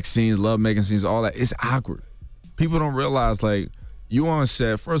sex scenes, love-making scenes, all that, it's awkward. People don't realize, like, you on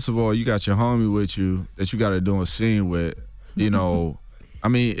set, first of all, you got your homie with you that you got to do a scene with, you know. I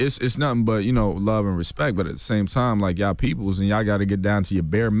mean, it's nothing but, you know, love and respect, but at the same time, like, y'all peoples, and y'all got to get down to your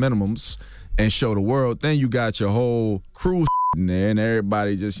bare minimums and show the world. Then you got your whole crew in there, and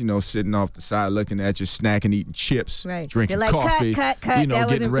everybody just, you know, sitting off the side looking at you, snacking, eating chips, drinking like, coffee, cut, you know, that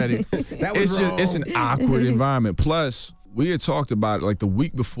getting ready. It's an awkward environment. Plus, we had talked about it, like, the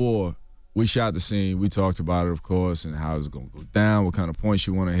week before we shot the scene. We talked about it, of course, and how it was going to go down, what kind of points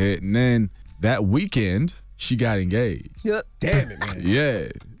you want to hit. And then that weekend, she got engaged. Yep. Damn it, man. Yeah.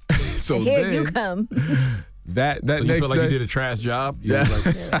 So and here then, you come. That so you next feel like day, you did a trash job? Yeah. Like,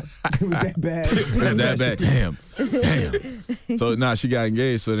 it was that bad. It was that bad. Damn. So she got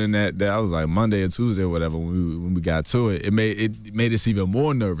engaged. So then that I was like Monday or Tuesday or whatever when we got to it. It made us even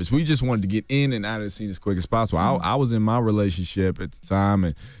more nervous. We just wanted to get in and out of the scene as quick as possible. I was in my relationship at the time,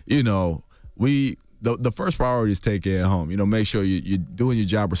 and you know the first priority is take care of home. You know, make sure you're doing your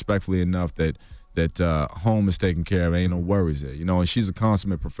job respectfully enough that home is taken care of. Ain't no worries there. You know, and she's a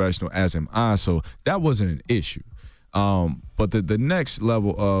consummate professional, as am I. So that wasn't an issue. But the next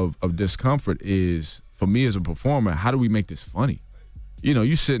level of discomfort is, for me as a performer, how do we make this funny? You know,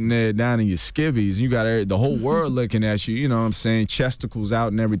 you sitting there down in your skivvies, and you got the whole world looking at you, you know what I'm saying, chesticles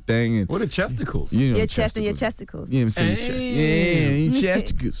out and everything. And, what are chesticles? You know, your chest and your testicles. You know what I'm saying? Yeah,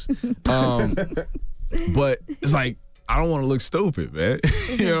 chesticles. But it's like, I don't want to look stupid, man.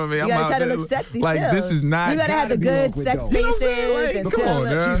 You know what I mean? You gotta try to look sexy. Like, still. this is not. You gotta have the good sex faces. Like, come on,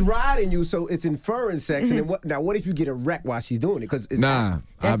 man. She's riding you, so it's inferring sex. And then what if you get a wreck while she's doing it? Because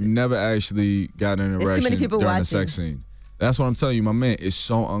I've never actually gotten an erection during a sex scene. That's what I'm telling you, my man. It's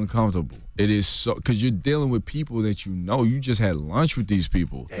so uncomfortable. It is so, because you're dealing with people that you know. You just had lunch with these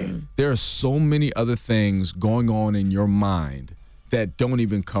people. There are so many other things going on in your mind that don't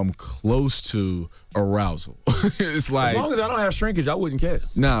even come close to arousal. It's like, as long as I don't have shrinkage, I wouldn't care.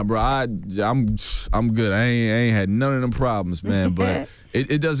 Nah, bro, I'm good. I ain't had none of them problems, man. But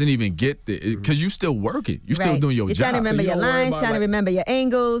it doesn't even get there because you still working. You still doing your You're job. trying to remember your lines, trying to remember your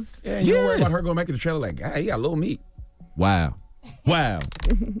angles. Yeah, you don't worry about her going back in the trailer like, he got a little meat. Wow.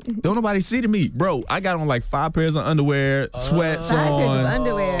 Don't nobody see the meat, bro. I got on like 5 pairs of underwear, sweats 5 on. pairs of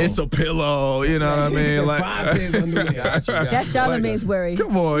underwear. It's a pillow, you know what I mean? Like 5 pairs of underwear. That's Charlamagne's worry.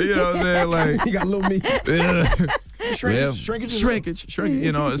 Come on, you know what I'm saying? Like, you got a little meat. Shrinkage.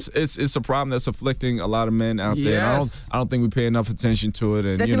 You know, it's a problem that's afflicting a lot of men out there. And I don't think we pay enough attention to it.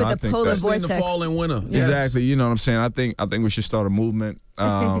 And especially you know, with I the think polar especially vortex. in the fall and winter. Exactly. You know what I'm saying? I think we should start a movement,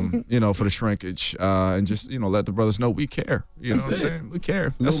 you know, for the shrinkage, and just, you know, let the brothers know we care. You know what I'm saying? We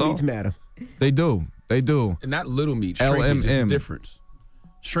care. That's Little all. meats matter. They do. And not little meat. Shrinkage is the difference.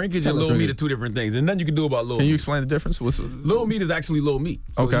 Shrinkage and little meat are two different things. There's nothing you can do about little meat. Can you explain the difference? Little meat is actually little meat.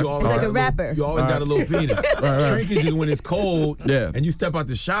 So Okay. you always It's like got a rapper. You always got a little penis. right. Shrinkage is when it's cold Yeah. and you step out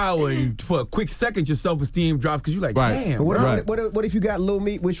the shower and for a quick second your self-esteem drops because you're like, Right. damn. But bro. what if you got little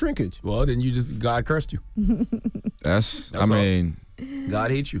meat with shrinkage? Well, then God cursed you. That's I all. mean,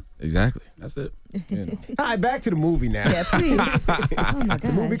 God hates you. exactly. That's it. All right, back to the movie now. Yeah, please. Oh my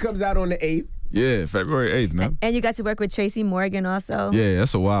The movie gosh. comes out on the 8th. Yeah, February 8th, man. And you got to work with Tracy Morgan also. Yeah,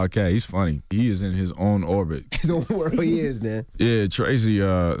 that's a wild cat. He's funny. He is in his own orbit. His own world he is, man. Yeah, Tracy,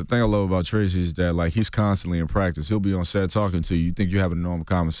 the thing I love about Tracy is that, like, he's constantly in practice. He'll be on set talking to you. You think you're having a normal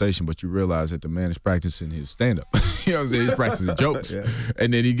conversation, but you realize that the man is practicing his stand-up. You know what I'm saying? He's practicing jokes. Yeah.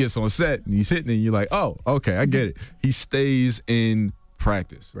 And then he gets on set, and he's hitting it, and you're like, oh, okay, I get it. He stays in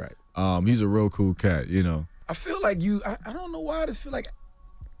practice. Right. He's a real cool cat, you know. I feel like I don't know why I just feel like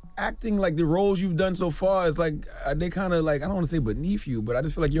acting like the roles you've done so far is like they kind of like I don't want to say beneath you, but I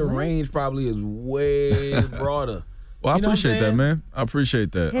just feel like your range probably is way broader. Well, I You know what I'm appreciate that, saying? man. I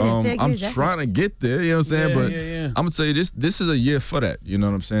appreciate that. Hidden Figures, I'm that's trying to get there, you know what I'm saying? Yeah, but yeah. I'm gonna tell you this is a year for that. You know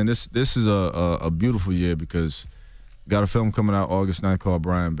what I'm saying? This is a beautiful year because got a film coming out August 9th called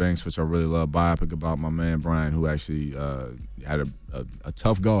Brian Banks, which I really love. Biopic about my man Brian, who actually had a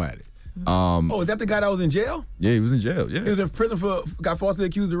tough go at it. Oh, is that the guy that was in jail? Yeah, he was in jail. He Yeah, was in prison got falsely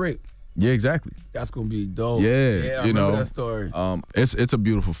accused of rape. yeah, exactly. That's gonna be dope. Yeah, I you remember know, that story. it's a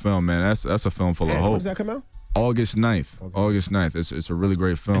beautiful film, man. That's a film full of When hope. does that come out? August 9th. August 9th. It's a really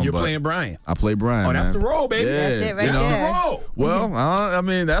great film. And you're but playing Brian. I play Brian. Oh, that's man. the role, baby. Yeah, That's it right you know? there. That's the role. Well, I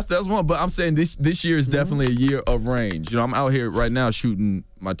mean that's one, but I'm saying this year is definitely a year of range. You know, I'm out here right now shooting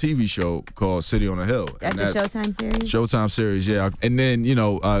my TV show called City on a Hill. That's and the Showtime series? Showtime series, yeah. And then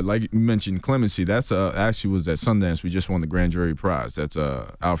like you mentioned, Clemency. That's actually was at Sundance. We just won the Grand Jury Prize. That's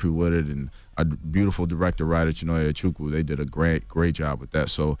Alfred Woodard and a beautiful director, writer Chinonye Chukwu. They did a great job with that.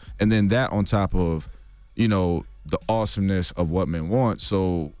 So, and then that on top of, the awesomeness of What Men Want.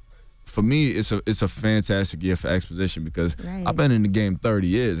 So for me, it's a fantastic year for exposition because Right. I've been in the game 30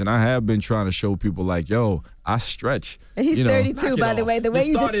 years and I have been trying to show people like, yo, I stretch. And he's 32, knock it by the off. way. The way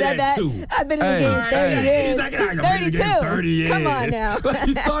you just started said at that, 2. I've been in the Hey, game 30 hey. years. He's like, He's I've been in the game 32. 30 years. Come on now.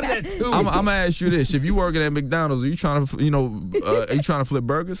 He started at 2. I'm gonna ask you this: if you working at McDonald's, are you trying to, are you trying to flip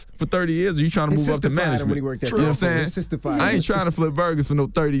burgers for 30 years? Or are you trying to His move up to sister fired him management? when he worked at You know what I'm saying? His sister fired I him. ain't trying to flip burgers for no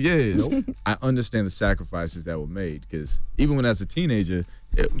 30 years. I understand the sacrifices that were made because even when I was a teenager,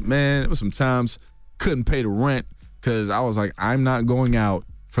 it was some times couldn't pay the rent because I was like, I'm not going out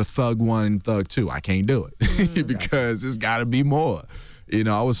for Thug 1 and Thug 2. I can't do it because there's got to be more.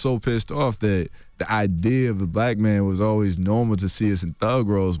 I was so pissed off that the idea of the black man was always normal to see us in thug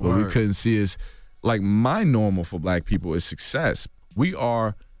roles, but we couldn't see us. Like, my normal for black people is success. We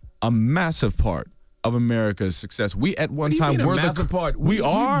are a massive part of America's success. We at one time were the part. We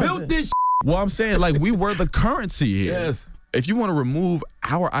are. We built this. Well, I'm saying, like, we were the currency here. Yes. If you want to remove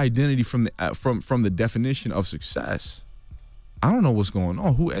our identity from the from the definition of success, I don't know what's going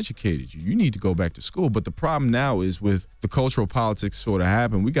on. Who educated you? You need to go back to school. But the problem now is with the cultural politics sort of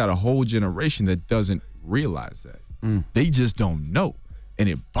happen, we got a whole generation that doesn't realize that. They just don't know. And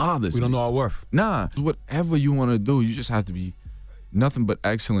it bothers me. We don't know our worth. Nah, whatever you want to do, you just have to be nothing but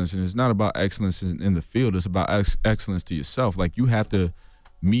excellence. And it's not about excellence in the field. It's about excellence to yourself. Like, you have to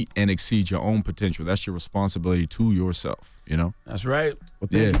meet and exceed your own potential. That's your responsibility to yourself, That's right. Well,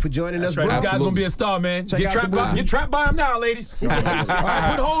 thank you for joining us, That's right. bro. This guy's going to be a star, man. Check Get out the trapped by him now, ladies. All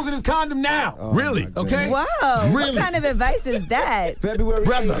right, put holes in his condom now. Really? Okay? Wow. Really? What kind of advice is that? February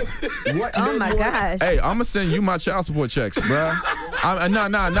Brother. 8th. Oh, my gosh. Hey, I'm gonna send you my child support checks, bruh. I'm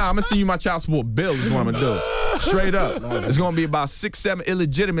gonna send you my child support bill is what I'm gonna do. Straight up. It's gonna be about 6-7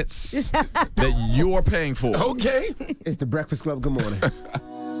 illegitimates that you're paying for. Okay. It's the Breakfast Club. Good morning.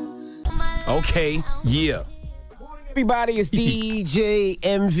 Okay. Yeah. Everybody, it's DJ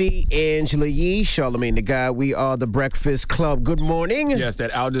MV Angela Yee, Charlamagne the Guy. We are the Breakfast Club. Good morning. Yes,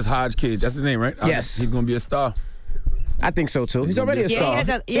 that Aldous Hodge kid. That's his name, right? Yes. He's going to be a star. I think so, too. He's already a Yeah,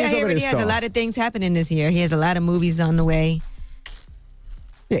 star. he already has a lot of things happening this year. He has a lot of movies on the way.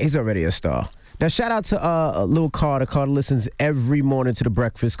 Yeah, he's already a star. Now, shout out to Lil Carter. Carter listens every morning to the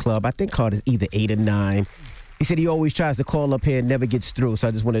Breakfast Club. I think Carter's either 8 or 9. He said he always tries to call up here and never gets through, so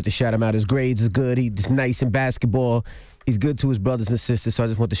I just wanted to shout him out. His grades is good. He's nice in basketball. He's good to his brothers and sisters, so I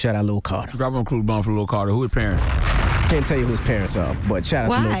just want to shout out Lil Carter. Drop on Clue Bomb for Lil Carter. Who his parents? Can't tell you who his parents are, but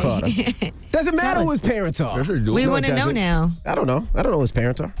shout out to Lil Carter. Doesn't matter who his parents are. Yes, it do. We No, want it to know doesn't. now. I don't know. I don't know who his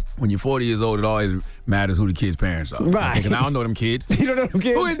parents are. When you're 40 years old, it always matters who the kid's parents are. Right. Because I don't know them kids. You don't know them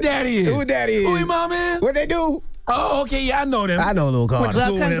kids? Who his daddy is? Who his daddy is? Who his mom is? What they do? Oh, okay, yeah, I know them. I know Lil Carter. Went to Well,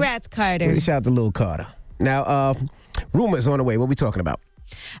 school with him. congrats, Carter. Shout out to Lil Carter. Now, rumors on the way. What we talking about?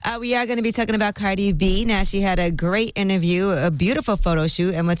 We are going to be talking about Cardi B. Now, she had a great interview, a beautiful photo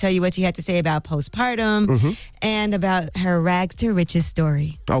shoot, and we'll tell you what she had to say about postpartum and about her rags to riches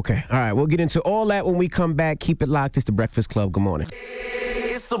story. Okay. All right. We'll get into all that when we come back. Keep it locked. It's The Breakfast Club. Good morning.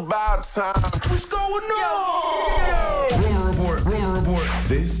 It's about time. What's going on? Rumor Report. Rumor Report.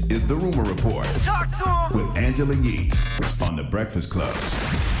 This is the Rumor Report Talk to him. with Angela Yee on The Breakfast Club.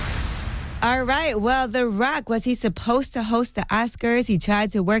 All right. Well, The Rock, was he supposed to host the Oscars? He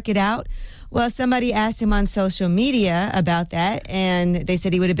tried to work it out. Well, somebody asked him on social media about that, and they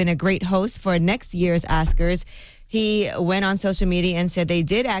said he would have been a great host for next year's Oscars. He went on social media and said they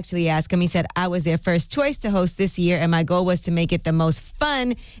did actually ask him. He said, I was their first choice to host this year, and my goal was to make it the most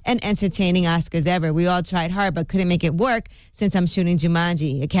fun and entertaining Oscars ever. We all tried hard, but couldn't make it work since I'm shooting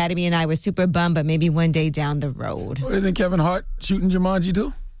Jumanji. Academy and I were super bummed, but maybe one day down the road. What, isn't Kevin Hart shooting Jumanji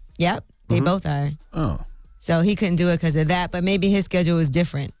too? Yep, they both are. Oh. So he couldn't do it because of that, but maybe his schedule was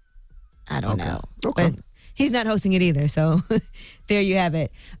different. I don't know. Okay. But he's not hosting it either, so there you have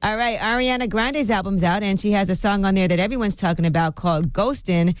it. All right, Ariana Grande's album's out, and she has a song on there that everyone's talking about called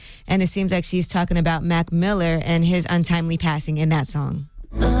Ghostin', and it seems like she's talking about Mac Miller and his untimely passing in that song.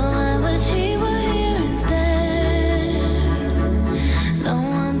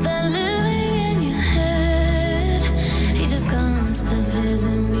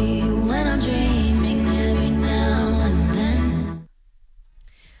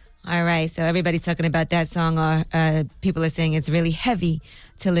 All right, so everybody's talking about that song. People are saying it's really heavy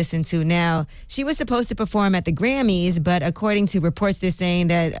to listen to. Now, she was supposed to perform at the Grammys, but according to reports, they're saying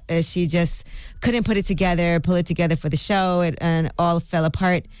that she just couldn't pull it together for the show, and all fell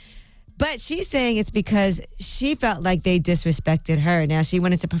apart. But she's saying it's because she felt like they disrespected her. Now, she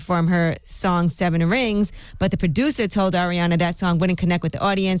wanted to perform her song, 7 Rings, but the producer told Ariana that song wouldn't connect with the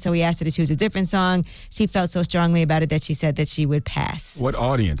audience, so he asked her to choose a different song. She felt so strongly about it that she said that she would pass. What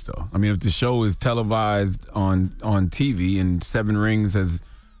audience, though? I mean, if the show is televised on TV and 7 Rings has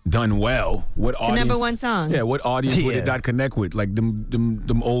done well, what audience? It's the number one song. Yeah, what audience would it not connect with? Like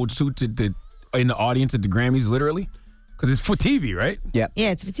them old suits in the audience at the Grammys, literally? Because it's for TV, right? Yep.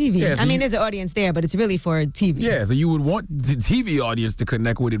 Yeah, it's for TV. Yeah, so I mean, there's an audience there, but it's really for TV. Yeah, so you would want the TV audience to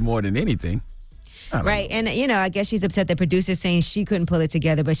connect with it more than anything. Right, and I guess she's upset that producers saying she couldn't pull it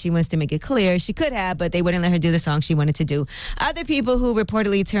together, but she wants to make it clear she could have, but they wouldn't let her do the song she wanted to do. Other people who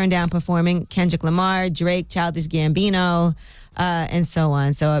reportedly turned down performing: Kendrick Lamar, Drake, Childish Gambino, and so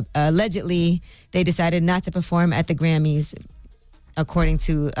on. So allegedly, they decided not to perform at the Grammys, according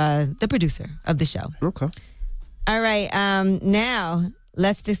to the producer of the show. Okay. All right, now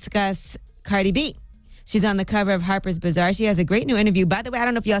let's discuss Cardi B. She's on the cover of Harper's Bazaar. She has a great new interview. By the way, I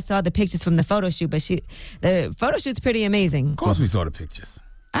don't know if y'all saw the pictures from the photo shoot, but the photo shoot's pretty amazing. Of course we saw the pictures.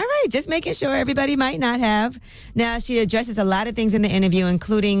 All right, just making sure everybody might not have. Now, she addresses a lot of things in the interview,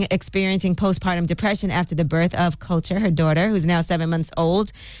 including experiencing postpartum depression after the birth of Culture, her daughter, who's now 7 months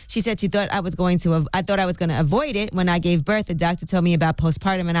old. She said I thought I was going to avoid it when I gave birth. The doctor told me about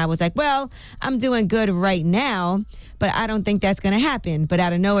postpartum, and I was like, well, I'm doing good right now, but I don't think that's going to happen. But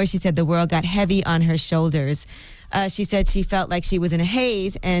out of nowhere, she said the world got heavy on her shoulders. She said she felt like she was in a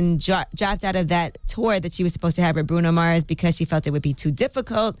haze and dropped out of that tour that she was supposed to have with Bruno Mars because she felt it would be too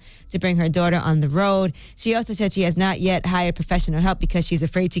difficult to bring her daughter on the road. She also said she has not yet hired professional help because she's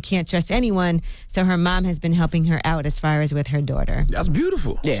afraid she can't trust anyone. So her mom has been helping her out as far as with her daughter. That's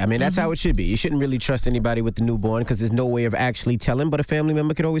beautiful. Yeah, I mean, that's how it should be. You shouldn't really trust anybody with the newborn because there's no way of actually telling, but a family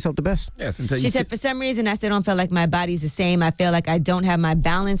member could always hope the best. Yes, she said, for some reason, I still don't feel like my body's the same. I feel like I don't have my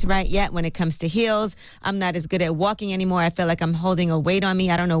balance right yet when it comes to heels. I'm not as good at walking anymore. I feel like I'm holding a weight on me.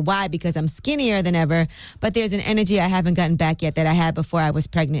 I don't know why, because I'm skinnier than ever, but there's an energy I haven't gotten back yet that I had before I was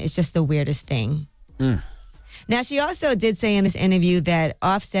pregnant. It's just the weirdest thing. Now, she also did say in this interview that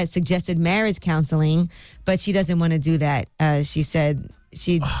Offset suggested marriage counseling, but she doesn't want to do that. She said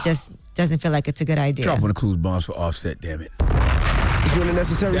she just doesn't feel like it's a good idea. Drop one of Clues bombs for Offset, damn it. He's doing the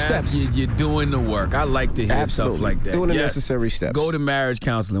necessary steps. You're doing the work. I like to hear stuff like that. Doing the necessary steps. Go to marriage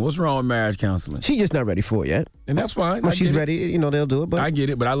counseling. What's wrong with marriage counseling? She's just not ready for it yet. And that's fine. When she's ready, they'll do it. But I get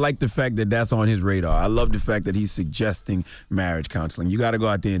it, but I like the fact that that's on his radar. I love the fact that he's suggesting marriage counseling. You got to go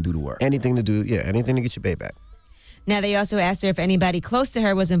out there and do the work. Anything to get your baby back. Now, they also asked her if anybody close to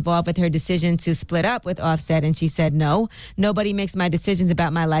her was involved with her decision to split up with Offset, and she said no. Nobody makes my decisions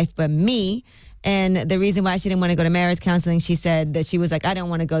about my life but me. And the reason why she didn't want to go to marriage counseling, she said that she was like, I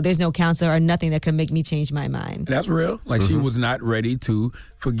don't want to go. There's no counselor or nothing that could make me change my mind. That's real. Like, she was not ready to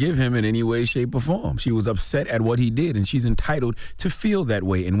forgive him in any way, shape, or form. She was upset at what he did, and she's entitled to feel that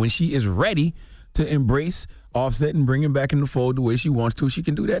way. And when she is ready to embrace Offset and bring him back in the fold the way she wants to, she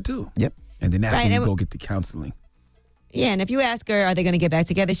can do that too. Yep. And then that's when you go get the counseling. Yeah, and if you ask her, are they going to get back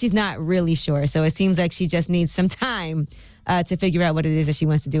together? She's not really sure. So it seems like she just needs some time to figure out what it is that she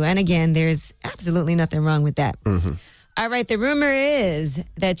wants to do. And again, there's absolutely nothing wrong with that. Mm-hmm. All right, the rumor is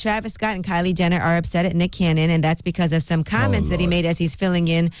that Travis Scott and Kylie Jenner are upset at Nick Cannon, and that's because of some comments that he made as he's filling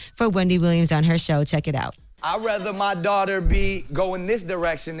in for Wendy Williams on her show. Check it out. I'd rather my daughter be going this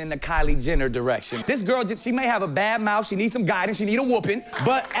direction than the Kylie Jenner direction. This girl, she may have a bad mouth. She needs some guidance. She need a whooping.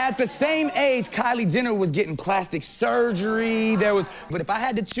 But at the same age, Kylie Jenner was getting plastic surgery. But if I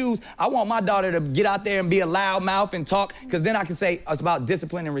had to choose, I want my daughter to get out there and be a loud mouth and talk, because then I can say it's about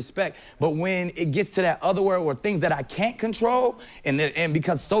discipline and respect. But when it gets to that other world or things that I can't control, and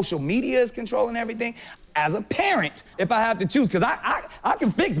because social media is controlling everything, as a parent, if I have to choose, because I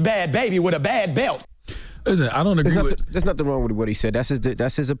can fix bad baby with a bad belt. Listen, I don't agree with... There's nothing wrong with what he said.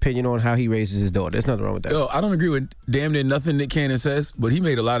 That's his opinion on how he raises his daughter. There's nothing wrong with that. Yo, I don't agree with damn near nothing Nick Cannon says, but he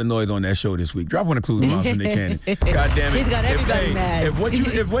made a lot of noise on that show this week. Drop one of Clues Moms from Nick Cannon. God damn it. He's got everybody mad.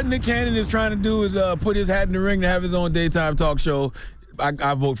 If what Nick Cannon is trying to do is put his hat in the ring to have his own daytime talk show,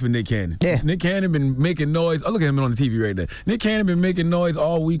 I vote for Nick Cannon. Yeah. Nick Cannon been making noise. Oh, look at him on the TV right there. Nick Cannon been making noise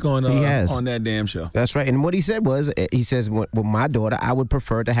all week on that damn show. That's right. And what he said was, he says, with my daughter, I would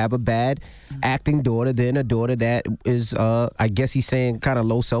prefer to have a bad acting daughter than a daughter that is, I guess he's saying, kind of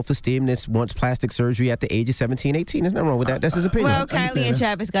low self-esteem that wants plastic surgery at the age of 17, 18. There's nothing wrong with that. That's his opinion. Well, Kylie and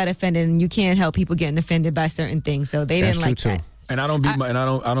Travis got offended, and you can't help people getting offended by certain things, so they didn't like that. And I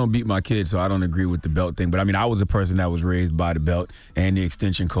don't beat my kids, so I don't agree with the belt thing. But I mean, I was a person that was raised by the belt and the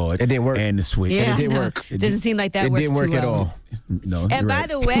extension cord. It didn't work. And the switch. Yeah, it didn't work. It doesn't seem like that works It didn't work too at well. all. No. And by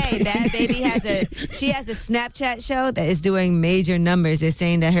the way, Bad Baby has a Snapchat show that is doing major numbers. They're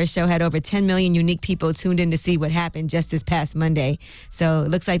saying that her show had over 10 million unique people tuned in to see what happened just this past Monday. So it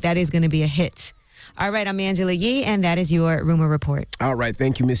looks like that is going to be a hit. All right, I'm Angela Yee, and that is your Rumor Report. All right,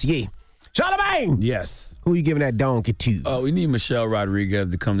 thank you, Miss Yee. Charlamagne! Yes. Who you giving that donkey to? Oh, we need Michelle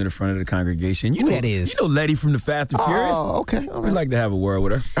Rodriguez to come to the front of the congregation. Who that is? You know Letty from the Fast and Furious. Oh, okay. All right. We'd like to have a word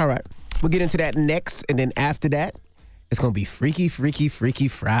with her. All right. We'll get into that next, and then after that, it's going to be Freaky, Freaky, Freaky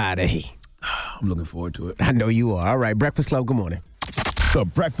Friday. I'm looking forward to it. I know you are. All right, Breakfast Club, good morning. The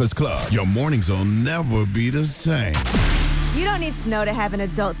Breakfast Club. Your mornings will never be the same. You don't need snow to have an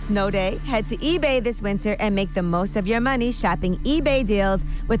adult snow day. Head to eBay this winter and make the most of your money shopping eBay deals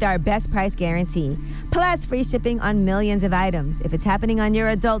with our best price guarantee. Plus, free shipping on millions of items. If it's happening on your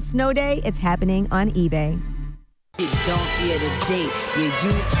adult snow day, it's happening on eBay. You get donkey of the day, yeah,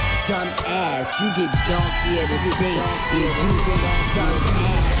 you dumb ass. You get donkey of the day, yeah, you dumb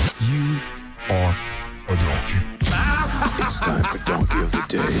ass. You are a donkey. It's time for Donkey of the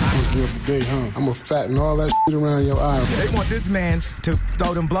Day. Donkey of the day, huh? I'm gonna fatten all that shit around your eye. They want this man to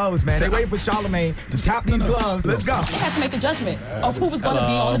throw them blows, man. They waiting for Charlamagne to tap these gloves. Let's go. They had to make a judgment of who was going to be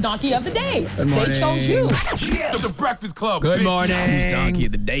on the Donkey of the Day. They chose you. Yes. The Breakfast Club. Good morning. Who's Donkey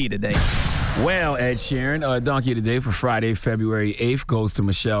of the Day today? Well, Ed Sheeran, Donkey of the Day for Friday, February 8th goes to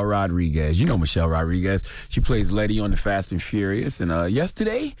Michelle Rodriguez. You know Michelle Rodriguez. She plays Letty on The Fast and Furious. And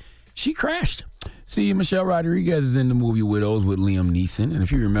yesterday, she crashed. See, Michelle Rodriguez is in the movie Widows with Liam Neeson. And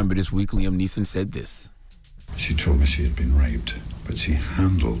if you remember this week, Liam Neeson said this. She told me she had been raped, but she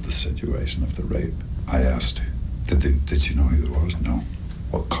handled the situation of the rape. I asked, did she know who it was? No.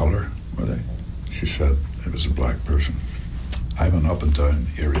 What color were they? She said it was a black person. I went up and down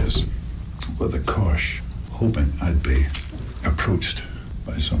areas with a cosh, hoping I'd be approached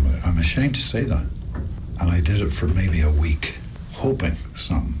by somebody. I'm ashamed to say that. And I did it for maybe a week, hoping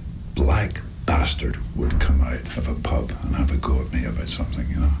some black bastard would come out of a pub and have a go at me about something,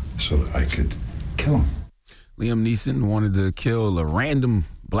 you know, so that I could kill him. Liam Neeson wanted to kill a random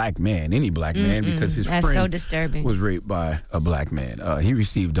black man, any black man, because his That's friend so disturbing. was raped by a black man. He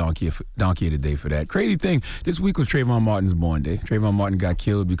received Donkey of the Day for that. Crazy thing, this week was Trayvon Martin's born day. Trayvon Martin got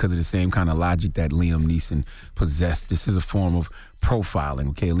killed because of the same kind of logic that Liam Neeson possessed. This is a form of profiling,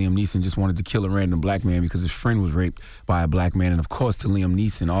 okay? Liam Neeson just wanted to kill a random black man because his friend was raped by a black man. And of course, to Liam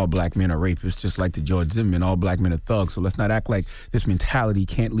Neeson, all black men are rapists, just like to George Zimmerman, all black men are thugs. So let's not act like this mentality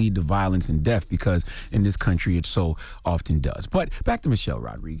can't lead to violence and death, because in this country it so often does. But back to Michelle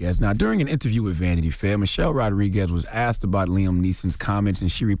Rodriguez. Now, during an interview with Vanity Fair, Michelle Rodriguez was asked about Liam Neeson's comments,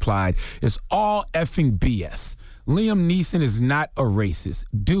 and she replied, "It's all effing BS. Liam Neeson is not a racist.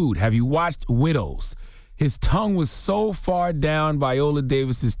 Dude, have you watched Widows? His tongue was so far down Viola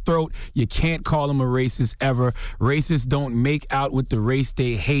Davis's throat, you can't call him a racist ever. Racists don't make out with the race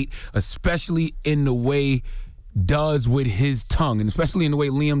they hate, especially in the way does with his tongue, and especially in the way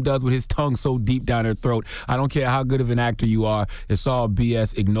Liam does with his tongue so deep down her throat. I don't care how good of an actor you are. It's all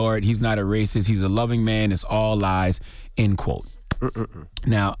BS. Ignore it. He's not a racist. He's a loving man. It's all lies." End quote.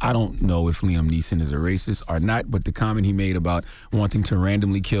 Now, I don't know if Liam Neeson is a racist or not, but the comment he made about wanting to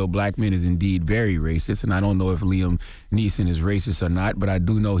randomly kill black men is indeed very racist. And I don't know if Liam Neeson is racist or not, but I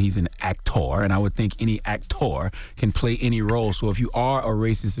do know he's an actor, and I would think any actor can play any role. So if you are a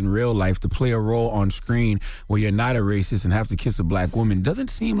racist in real life, to play a role on screen where you're not a racist and have to kiss a black woman doesn't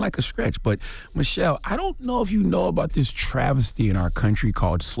seem like a stretch. But Michelle, I don't know if you know about this travesty in our country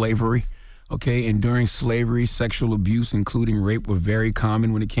called slavery. Okay, and during slavery, sexual abuse, including rape, were very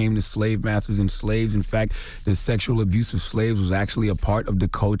common when it came to slave masters and slaves. In fact, the sexual abuse of slaves was actually a part of the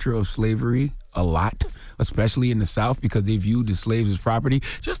culture of slavery a lot, especially in the South, because they viewed the slaves as property.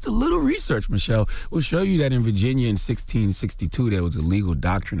 Just a little research, Michelle, will show you that in Virginia in 1662, there was a legal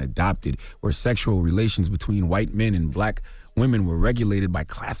doctrine adopted where sexual relations between white men and black women were regulated by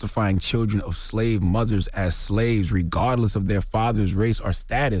classifying children of slave mothers as slaves, regardless of their father's race or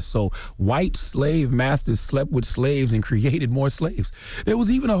status. So white slave masters slept with slaves and created more slaves. There was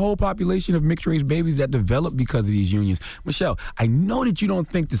even a whole population of mixed-race babies that developed because of these unions. Michelle, I know that you don't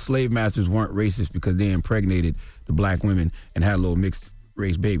think the slave masters weren't racist because they impregnated the black women and had little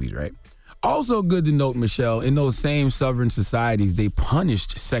mixed-race babies, right? Also good to note, Michelle, in those same sovereign societies, they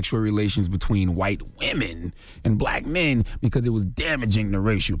punished sexual relations between white women and black men because it was damaging to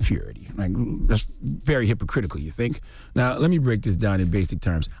racial purity. Like, that's very hypocritical, you think? Now, let me break this down in basic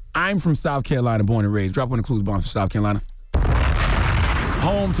terms. I'm from South Carolina, born and raised. Drop one of the clues bombs from South Carolina.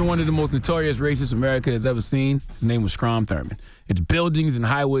 Home to one of the most notorious racists America has ever seen. His name was Strom Thurmond. Its buildings and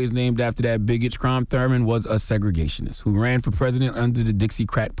highways named after that bigot. Strom Thurmond was a segregationist who ran for president under the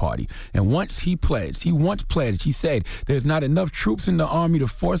Dixiecrat Party. And once pledged, he said, there's not enough troops in the army to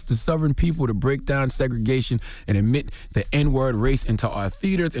force the Southern people to break down segregation and admit the N-word race into our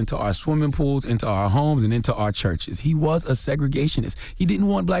theaters, into our swimming pools, into our homes, and into our churches. He was a segregationist. He didn't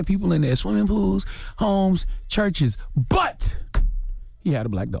want black people in their swimming pools, homes, churches, but he had a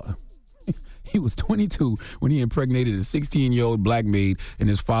black daughter. He was 22 when he impregnated a 16-year-old black maid in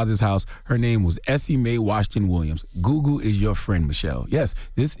his father's house. Her name was Essie Mae Washington Williams. Google is your friend, Michelle. Yes,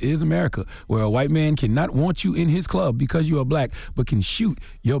 this is America, where a white man cannot want you in his club because you are black, but can shoot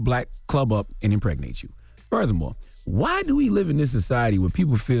your black club up and impregnate you. Furthermore, why do we live in this society where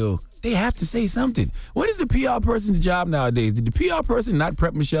people feel they have to say something? What is the PR person's job nowadays? Did the PR person not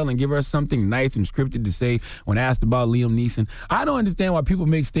prep Michelle and give her something nice and scripted to say when asked about Liam Neeson? I don't understand why people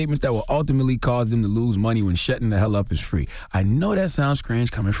make statements that will ultimately cause them to lose money when shutting the hell up is free. I know that sounds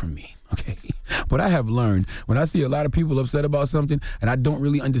strange coming from me, okay? But I have learned when I see a lot of people upset about something and I don't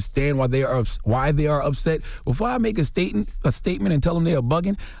really understand why they are upset, before I make a statement and tell them they are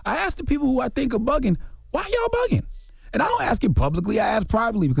bugging, I ask the people who I think are bugging, why y'all bugging? And I don't ask it publicly, I ask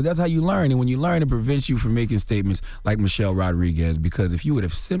privately, because that's how you learn. And when you learn, it prevents you from making statements like Michelle Rodriguez, because if you would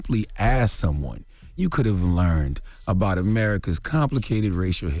have simply asked someone, you could have learned about America's complicated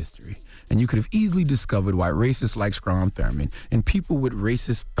racial history. And you could have easily discovered why racists like Strom Thurmond and people with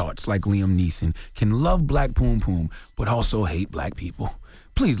racist thoughts like Liam Neeson can love black poom poom, but also hate black people.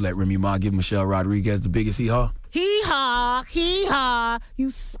 Please let Remy Ma give Michelle Rodriguez the biggest hee-haw. Hee-haw, hee-haw. You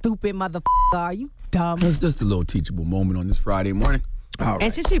stupid motherfucker. Are you dumb? It's just a little teachable moment on this Friday morning. All right.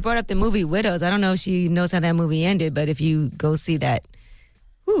 And since she brought up the movie Widows, I don't know if she knows how that movie ended, but if you go see that,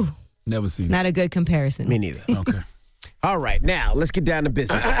 whew, never seen it's it. Not a good comparison. Me neither. Okay. All right, now let's get down to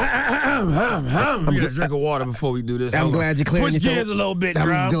business. We got a drink of water before we do this. I'm glad you're clearing Switch your gears a little bit, I'm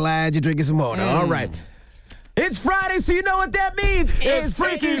Drum. glad you're drinking some water. All right. It's Friday, so you know what that means. It's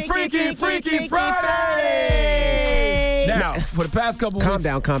Freaky Friday. Now, for the past couple weeks.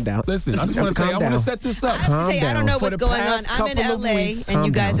 Calm down. Listen, I just want to say, I want to set this up. I have to say, I don't know what's going on. I'm in LA, and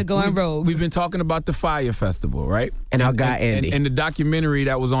you guys are going rogue. We've been talking about the Fire Festival, right? And our guy, Andy. And the documentary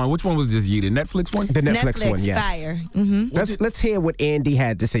that was on, which one was this, Yee? The Netflix one? The Netflix one, yes. Fire. Mm-hmm. Let's hear what Andy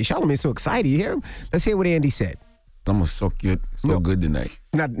had to say. Charlamagne's so excited. You hear him? Let's hear what Andy said. I'm going to suck you so good tonight.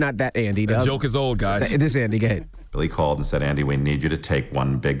 Not that Andy. The joke is old, guys. This Andy, go ahead. Billy called and said, Andy, we need you to take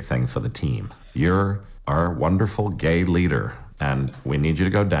one big thing for the team. You're our wonderful gay leader, and we need you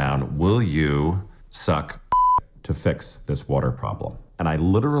to go down. Will you suck to fix this water problem? And I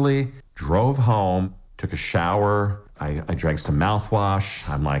literally drove home, took a shower, I drank some mouthwash.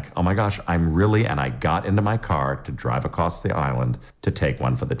 I'm like, oh my gosh, and I got into my car to drive across the island to take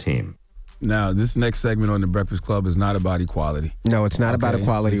one for the team. Now, this next segment on The Breakfast Club is not about equality. No, it's not about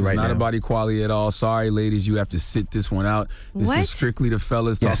equality right now. It's not about equality at all. Sorry, ladies, you have to sit this one out. This is strictly the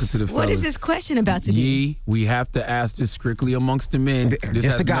fellas talking to the fellas. What is this question about to be? Yee, we have to ask this strictly amongst the men. This just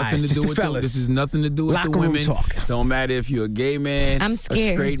has the guys, nothing to do with fellas. This has nothing to do with Locker the women. room talk. Don't matter if you're a gay man, I'm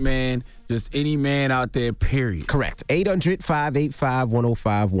scared. a straight man, just any man out there, period. Correct.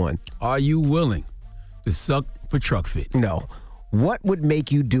 800-585-1051. Are you willing to suck for truck fit? No. What would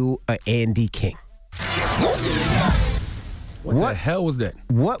make you do a Andy King? What the hell was that?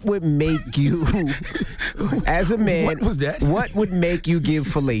 What would make you, as a man, What was that? What would make you give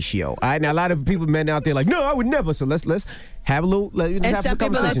fellatio? All right, now a lot of men out there like, no, I would never. So let's have a little. Let's And have some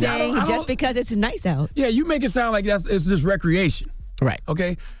people are conversation. saying just because it's nice out. Yeah, you make it sound like it's just recreation. Right.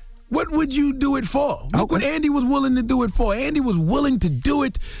 Okay. What would you do it for? Look what Andy was willing to do it for. Andy was willing to do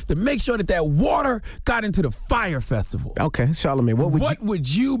it to make sure that water got into the fire festival. Okay, Charlamagne, what would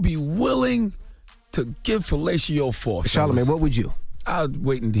you be willing to give fellatio for? Charlamagne, what would you? I'll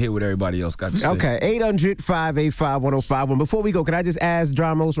wait and hear what everybody else got to say. Okay, 800-585-1051. Before we go, can I just ask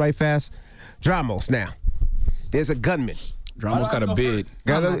Dramos right fast? Dramos, now, there's a gunman. Dramos got a bid.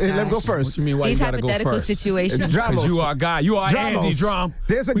 Let him go first. What you mean, why These you gotta go hypothetical first? situations. Because you are a guy. You are Dramos. Andy, Drum.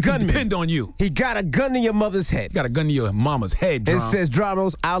 There's a we gunman. can depend on you. He got a gun in your mother's head. Got a gun to your mama's head, Drum. It says,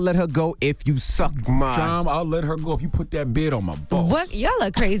 Dramos, I'll let her go if you suck mine. Drum, I'll let her go if you put that bid on my balls. What? Y'all are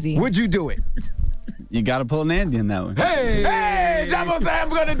crazy. Would you do it? You got to pull an Andy in that one. Hey, Dramos, I'm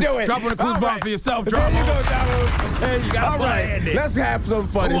going to do it. Drop on the clue bomb for yourself, There Drum. you go, Dramos. Hey, you got All right, let's have some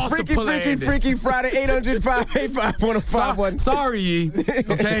fun. Who It's wants to Freaky, pull Freaky, Andy? Freaky Friday, 800-585-1051. Sorry, Yee.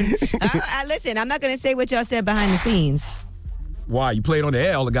 Okay? Listen, I'm not going to say what y'all said behind the scenes. Why? You played on the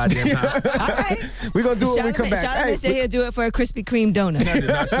air all the goddamn time. All right. We're going to do it when we come back. Charlamagne said he'll do it for a Krispy Kreme donut. I did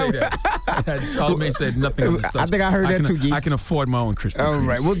not say that. Charlamagne said nothing of the such. I think I heard that too, Gee. I can afford my own Krispy Kremes. All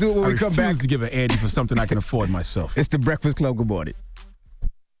right, we'll do it when we come back. I refuse to give an Andy for something I can afford myself. It's the Breakfast Club. Good morning.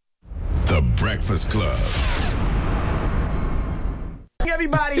 The Breakfast Club.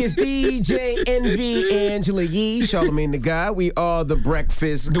 Everybody, it's DJ Envy, Angela Yee, Charlamagne the Guy. We are the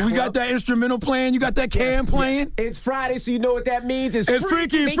Breakfast Do we Club. got that instrumental playing? You got that can playing? It's Friday, so you know what that means. It's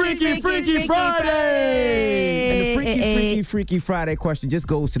Freaky Friday! And the Freaky Friday question just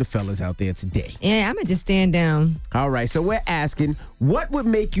goes to the fellas out there today. Yeah, I'm going to just stand down. All right, so we're asking, what would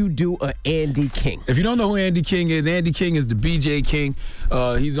make you do a Andy King? If you don't know who Andy King is the BJ King.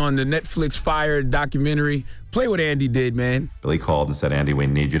 He's on the Netflix Fire documentary. Play what Andy did, man. Billy called and said, Andy, we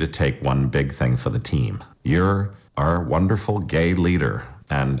need you to take one big thing for the team. You're our wonderful gay leader,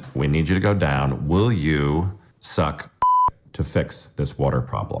 and we need you to go down. Will you suck to fix this water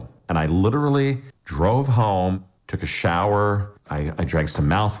problem? And I literally drove home, took a shower. I drank some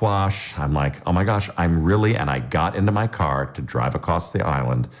mouthwash. I'm like, oh my gosh, and I got into my car to drive across the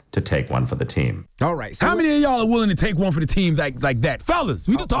island to take one for the team. All right. So How many of y'all are willing to take one for the team like that? Fellas,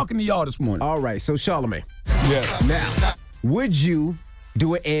 we just talking to y'all this morning. All right, so Charlamagne. Yeah. Now, would you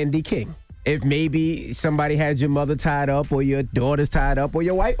do an Andy King? If maybe somebody had your mother tied up or your daughter's tied up or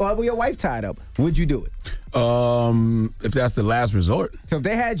your wife tied up, would you do it? If that's the last resort. So if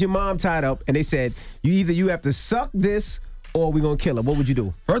they had your mom tied up and they said, you have to suck this or we're going to kill her, what would you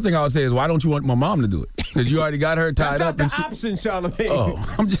do? First thing I would say is, why don't you want my mom to do it? Because you already got her tied That's up. not the option, Charlamagne.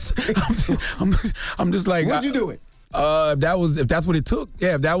 Oh, I'm just like. Would you do it? If that's what it took,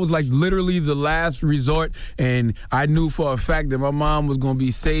 yeah. If that was like literally the last resort, and I knew for a fact that my mom was gonna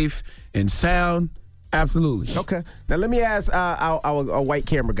be safe and sound, absolutely. Okay. Now let me ask our white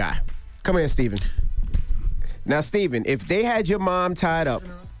camera guy. Come here, Steven. Now, Steven, if they had your mom tied up,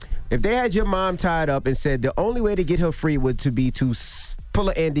 and said the only way to get her free would to pull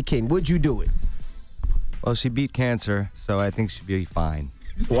an Andy King, would you do it? Well, she beat cancer, so I think she'd be fine.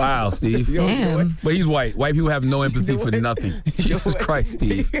 Wow, Steve. Damn. But he's white. White people have no empathy for nothing. Jesus Christ,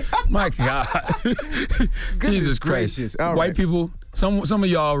 Steve. My God. Jesus Christ. Gracious. All White right. people, some of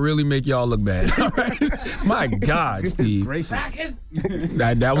y'all really make y'all look bad. All right? My God, Steve.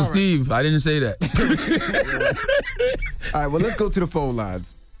 That was Steve. I didn't say that. All right, well, let's go to the phone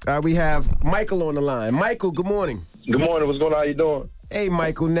lines. We have Michael on the line. Michael, good morning. Good morning. What's going on? How you doing? Hey,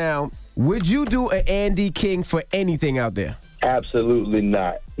 Michael. Now, would you do an Andy King for anything out there? Absolutely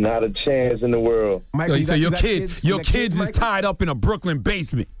not. Not a chance in the world. Michael, So your kids is tied up in a Brooklyn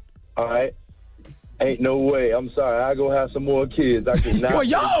basement. All right. Ain't no way. I'm sorry. I go have some more kids. I could not. Well,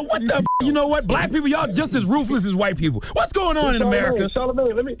 y'all, what the? You know what? Black people, y'all just as ruthless as white people. What's going on in America?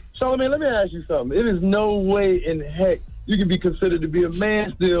 Charlamagne, let me ask you something. It is no way in heck you can be considered to be a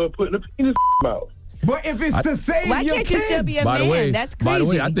man still putting a penis in your mouth. But if it's to save Why your can't kids. you still be a By the man? way, That's By the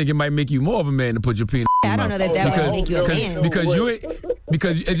crazy. way, I think it might make you more of a man to put your penis in I your don't mouth. know that would make you a man.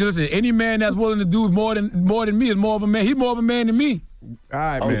 Because listen, any man that's willing to do more than me is more of a man. He's more of a man than me. All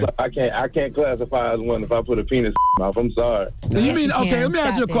right, I'm man. sorry, I can't classify as one if I put a penis in my mouth. I'm sorry. So you mean, you okay, can. let me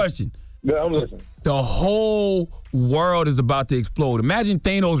ask you a Stop it. question. Yeah, I'm listening. The whole world is about to explode. Imagine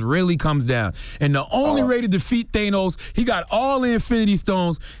Thanos really comes down. And the only way to defeat Thanos, he got all the Infinity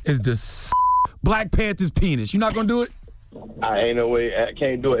Stones, is the Black Panther's penis. You not going to do it? I ain't no way. I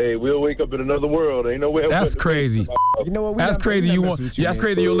can't do it. Hey, we'll wake up in another world. Ain't no way. That's crazy. You know what? That's crazy. That's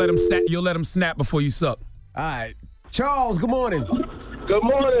crazy. You'll let him snap before you suck. All right, Charles. Good morning. Good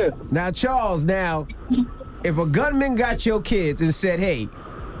morning. Now, Charles. Now, if a gunman got your kids and said, "Hey,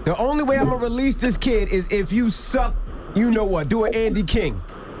 the only way I'm gonna release this kid is if you suck," you know what? Do an Andy King.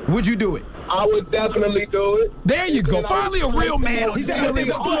 Would you do it? I would definitely do it. There you go. Finally, a real man. He said, "What's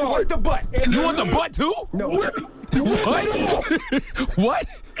the butt? What's the butt?" You want the butt too? No. What? What?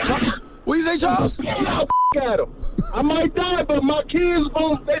 What you say, Charles? At him. I might die, but my kids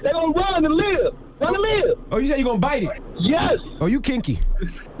they gonna run and live. Run and live. Oh, you said you're gonna bite it? Yes. Oh, you kinky?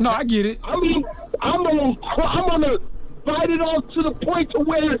 No, I get it. I mean, I'm gonna bite it off to the point to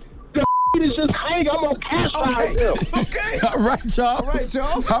where the is just hanging. I'm gonna castrate them. Okay. All right, Charles. All right,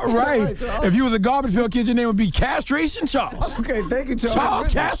 Charles. All right. Charles. If you was a garbage pail kid, your name would be Castration Charles. Okay, thank you, Charles. Charles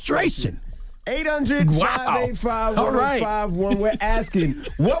Castration. 800-585-1051. We're asking,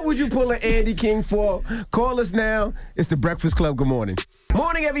 what would you pull an Andy King for? Call us now. It's the Breakfast Club. Good morning.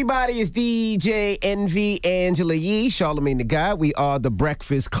 Morning, everybody. It's DJ Envy, Angela Yee, Charlamagne the Guy. We are the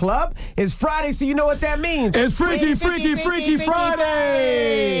Breakfast Club. It's Friday, so you know what that means. It's Freaky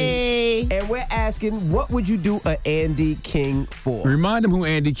Friday. And we're asking, what would you do an Andy King for? Remind them who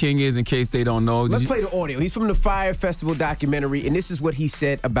Andy King is in case they don't know. Let's play the audio. He's from the Fire Festival documentary, and this is what he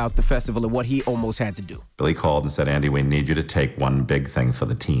said about the festival and what he almost had to do. Billy called and said, Andy, we need you to take one big thing for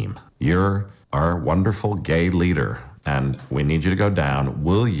the team. You're our wonderful gay leader, and we need you to go down.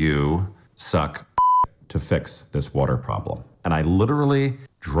 Will you suck to fix this water problem? And I literally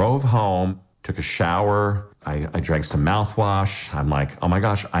drove home, took a shower, I drank some mouthwash. I'm like, oh my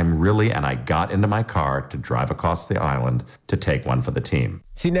gosh, and I got into my car to drive across the island to take one for the team.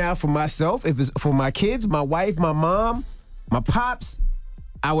 See, now for myself, if it's for my kids, my wife, my mom, my pops,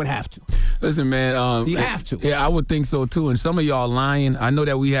 I would have to. Listen, man. You have to. Yeah, I would think so, too. And some of y'all lying. I know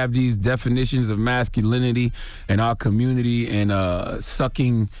that we have these definitions of masculinity in our community, and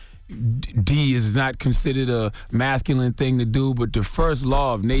sucking D is not considered a masculine thing to do, but the first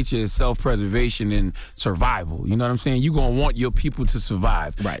law of nature is self-preservation and survival. You know what I'm saying? You're going to want your people to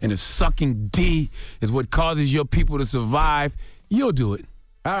survive. Right. And if sucking D is what causes your people to survive, you'll do it.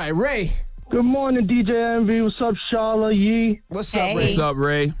 All right, Ray. Good morning, DJ Envy. What's up, Charla Yee? What's up, Ray? What's up,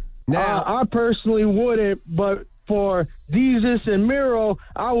 Ray? Now, I personally wouldn't, but for Jesus and Miro,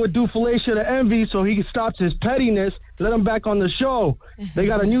 I would do Felicia to Envy so he stops his pettiness. Let him back on the show. They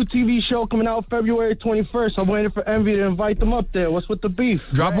got a new TV show coming out February 21st. I'm waiting for Envy to invite them up there. What's with the beef?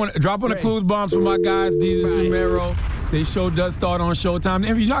 Drop on the clues bombs for my guys, Jesus and Miro. They show does start on Showtime.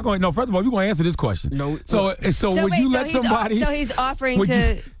 Envy, you're not going. No, first of all, you're going to answer this question. No. So would you let somebody? So he's offering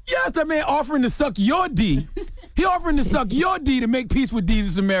to. Yes, that man offering to suck your D. He offering to suck your D to make peace with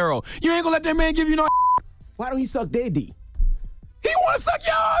Jesus and Miro. You ain't gonna let that man give you no. Why don't he suck their D? He want to suck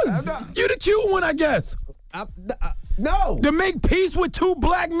yours. You the cute one, I guess. No. To make peace with two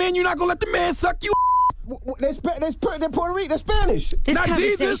black men, you're not gonna let the man suck you. They're Puerto Rican. They're Spanish. This not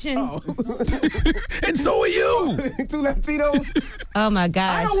conversation. Jesus. And so are you. Two Latinos. Oh my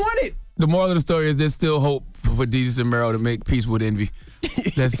gosh. I don't want it. The moral of the story is there's still hope for Jesus and Miro to make peace with Envy.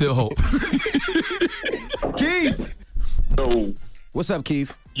 There's still hope. Keith. Yo. What's up,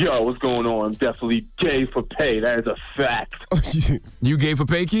 Keith? Yo, what's going on? I'm definitely gay for pay. That is a fact. You gay for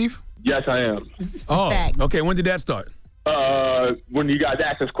pay, Keith? Yes, I am. Okay. When did that start? When you guys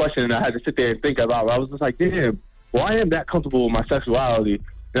asked this question and I had to sit there and think about it, I was just like, damn, well, I am that comfortable with my sexuality.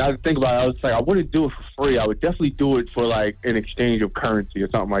 And I had to think about it. I was like, I wouldn't do it for free. I would definitely do it for, like, an exchange of currency or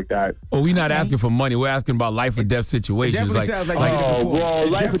something like that. Well, we're not asking for money. We're asking about life or death situations. Life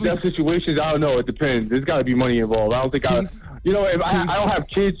or death situations, I don't know. It depends. There's got to be money involved. I don't think I don't have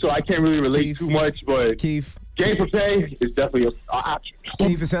kids, so I can't really relate too much, but gay for pay is definitely an option.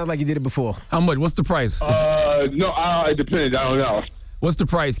 Keith, it sounds like you did it before. How much? What's the price? No, it depends. I don't know. What's the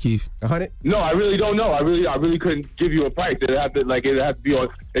price, Keith? 100? No, I really don't know. I really couldn't give you a price. It'd have to be on.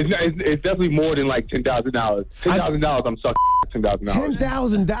 It's definitely more than like $10,000. $10,000. I'm sucking $10,000.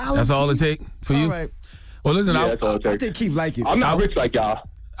 $10,000. That's all it take for you. All right. Well, listen, that's all it takes. I think Keith like it. I'm not rich like y'all.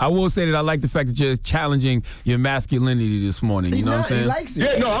 I will say that I like the fact that you're challenging your masculinity. You know what I'm saying? He likes it.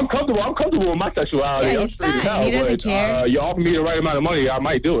 Yeah, no, I'm comfortable. I'm comfortable with my sexuality. Yeah, he's fine. He doesn't care. You offer me the right amount of money, I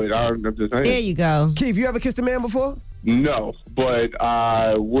might do it. I'm just saying. There you go. Keith, you ever kissed a man before? No, but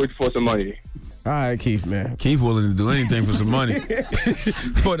I would for some money. All right, Keith, man. Keith willing to do anything for some money.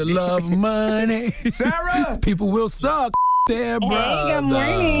 For the love of money. Sarah! People will suck their brother. Good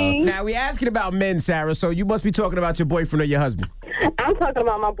morning. Now, we asking about men, Sarah, so you must be talking about your boyfriend or your husband. I'm talking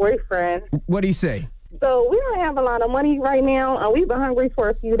about my boyfriend. What'd he say? So we don't have a lot of money right now. We've been hungry for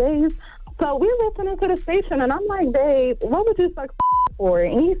a few days. So we're listening to the station, and I'm like, babe, what would you suck for?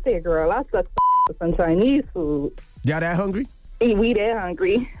 And he said, girl, I suck for some Chinese food. Y'all that hungry? We that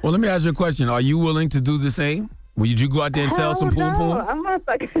hungry. Well, let me ask you a question. Are you willing to do the same? Would you go out there and sell some poom poom? I'm not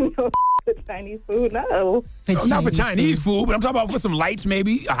sucking no Chinese food, no. Not for Chinese food, but I'm talking about for some lights,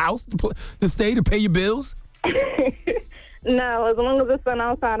 maybe a house to stay to pay your bills. No, as long as the sun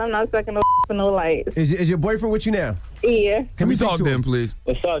outside, I'm not sucking no for no lights. Is your boyfriend with you now? Yeah. Can we talk to him, please?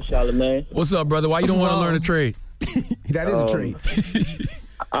 What's up, Charlamagne? What's up, brother? Why you don't want to learn a trade? That is a trade.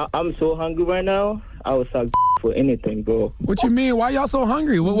 I'm so hungry right now. I would suck for anything, bro. What you mean? Why y'all so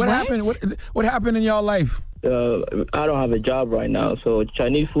hungry? What happened? What happened in y'all life? I don't have a job right now, so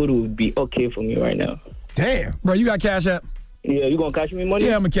Chinese food would be okay for me right now. Damn. Bro, you got Cash App? Yeah, you gonna cash me money?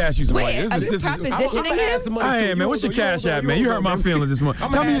 Yeah, I'm gonna cash you some money. Wait, are you propositioning him? I am, man. What's your Cash App, man? You hurt my feelings this morning.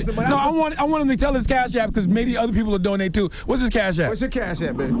 Tell me. No, I want him to tell his Cash App because maybe other people will donate too. What's his Cash App? What's your Cash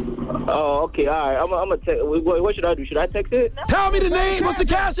App, man? Oh, okay, all right. I'm gonna text. What should I do? Should I text it? Tell me the name. What's the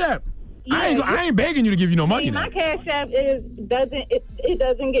Cash App? Yeah. I ain't begging you to give you no money now. My Cash App it doesn't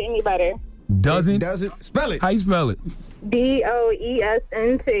get any better. Doesn't spell it? How you spell it?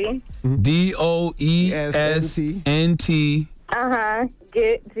 DOESNT. DOESNT.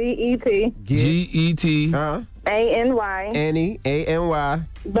 Get GET. GET. ANY. ANY.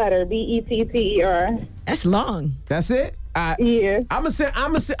 Butter. BETTER. That's long. That's it? Yeah. I'm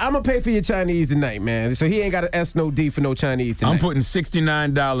gonna pay for your Chinese tonight, man. So he ain't got to S no D for no Chinese tonight. I'm putting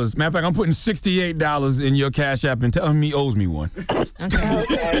 $69. Matter of fact, I'm putting $68 in your Cash App and tell him he owes me one.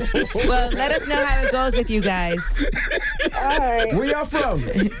 Okay. Well, let us know how it goes with you guys. All right. Where y'all from?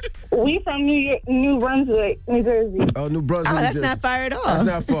 We from New Brunswick, New Jersey. Oh, New Brunswick. Oh, New that's Jersey. not far at all. That's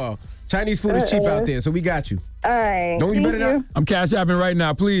not far. Chinese food is cheap out there, so we got you. All right. Don't you better not? I'm Cash Apping right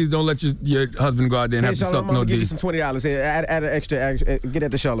now. Please don't let your husband go out there and have to suck no I'm give D. you some $20 here. Add an extra. Get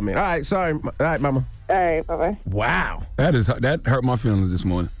at the Charlamagne. All right, sorry. All right, mama. All right, bye-bye. Wow. That hurt my feelings this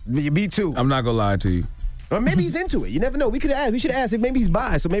morning. Me too. I'm not gonna lie to you. Or maybe he's into it. You never know. We should ask if maybe he's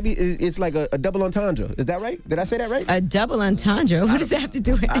bi. So maybe it's like a double entendre. Is that right? Did I say that right? A double entendre? What does that have to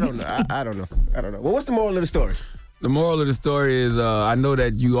do with I don't know. I don't know. Well, what's the moral of the story? The moral of the story is I know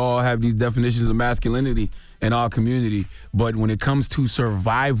that you all have these definitions of masculinity in our community, but when it comes to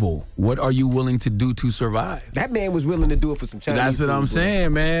survival, what are you willing to do to survive? That man was willing to do it for some Chinese That's what food, I'm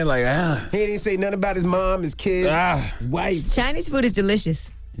saying, man. Like, He didn't say nothing about his mom, his kids, his wife. Chinese food is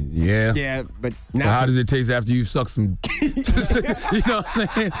delicious. Yeah. Yeah, but how does it taste after you suck some? You know what I'm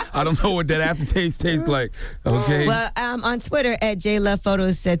saying? I don't know what that aftertaste tastes like. Okay. Well, on Twitter, at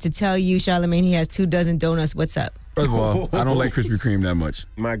JLovePhotos said to tell you, Charlamagne, he has 24 donuts. What's up? First of all, I don't like Krispy Kreme that much.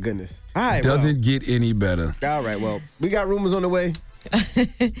 My goodness. All right. Doesn't get any better. All right. Well, we got rumors on the way.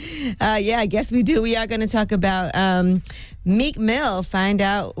 Yeah, I guess we do. We are going to talk about Meek Mill, find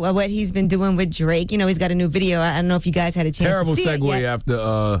out what he's been doing with Drake. You know, he's got a new video. I don't know if you guys had a chance Terrible to see it segue yet.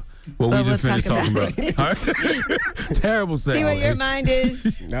 after what we just finished talking about. All right? Terrible segue. See where your mind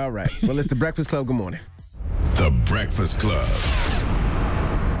is. All right. Well, it's The Breakfast Club. Good morning. The Breakfast Club.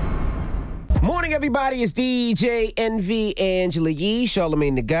 Morning, everybody. It's DJ NV Angela Yee,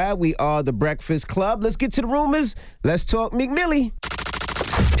 Charlamagne the Guy. We are The Breakfast Club. Let's get to the rumors. Let's talk Meek Millie.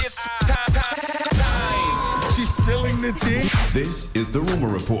 It's time. She's spilling the tea. This is The Rumor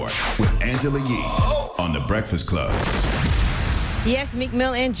Report with Angela Yee on The Breakfast Club. Yes, Meek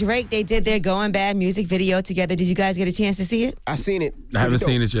Mill and Drake, they did their Going Bad music video together. Did you guys get a chance to see it? I seen it. I haven't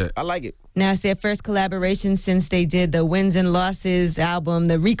seen it yet. I like it. Now, it's their first collaboration since they did the Wins and Losses album,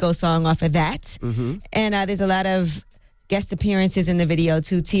 the Rico song off of that. Mm-hmm. And there's a lot of guest appearances in the video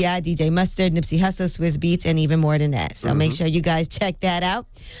too. T.I., DJ Mustard, Nipsey Hussle, Swizz Beatz, and even more than that. So make sure you guys check that out.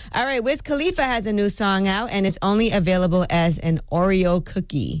 All right, Wiz Khalifa has a new song out, and it's only available as an Oreo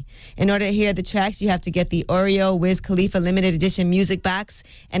cookie. In order to hear the tracks, you have to get the Oreo Wiz Khalifa limited edition music box,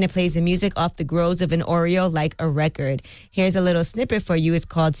 and it plays the music off the grows of an Oreo like a record. Here's a little snippet for you. It's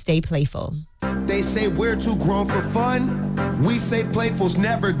called Stay Playful. They say we're too grown for fun. We say playful's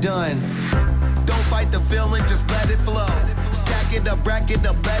never done. Don't fight the feeling, just let it flow. Stack it up, rack it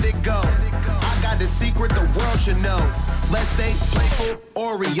up, let it go. I got a secret the world should know. Let's stay playful,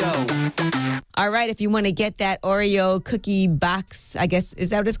 Oreo. All right, if you want to get that Oreo cookie box, I guess,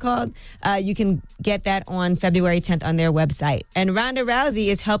 is that what it's called? You can get that on February 10th on their website. And Ronda Rousey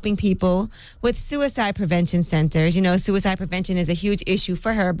is helping people with suicide prevention centers. You know, suicide prevention is a huge issue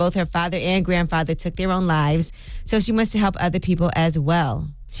for her. Both her father and grandfather took their own lives, so she wants to help other people as well.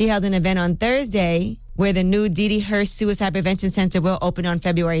 She held an event on Thursday where the new Dee Dee Hirsch Suicide Prevention Center will open on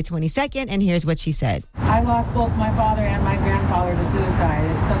February 22nd, and here's what she said. I lost both my father and my grandfather to suicide.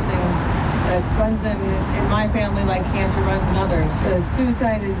 It's something that runs in my family like cancer runs in others.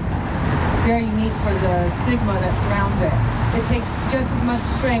 Suicide is very unique for the stigma that surrounds it. It takes just as much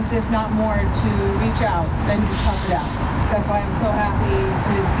strength, if not more, to reach out than to tough it out. That's why I'm so happy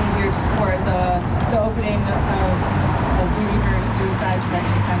to be here to support the opening of Didi Hurst Suicide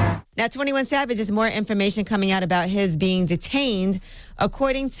Prevention Center. Now, 21 Savage, there's more information coming out about his being detained.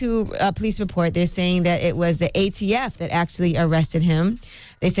 According to a police report, they're saying that it was the ATF that actually arrested him.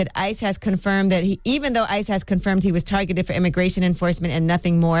 They said ICE has confirmed that even though ICE has confirmed he was targeted for immigration enforcement and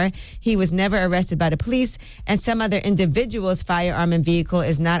nothing more, he was never arrested by the police, and some other individual's firearm and vehicle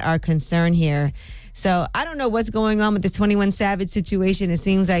is not our concern here. So I don't know what's going on with this 21 Savage situation. It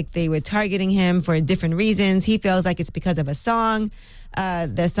seems like they were targeting him for different reasons. He feels like it's because of a song,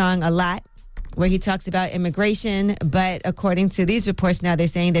 the song A Lot, where he talks about immigration. But according to these reports now, they're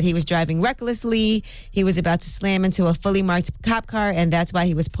saying that he was driving recklessly. He was about to slam into a fully marked cop car, and that's why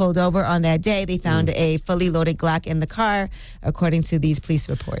he was pulled over on that day. They found a fully loaded Glock in the car, according to these police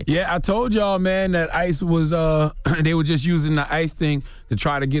reports. Yeah, I told y'all, man, that ICE was, they were just using the ICE thing to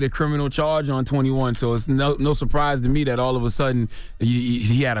try to get a criminal charge on 21. So it's no surprise to me that all of a sudden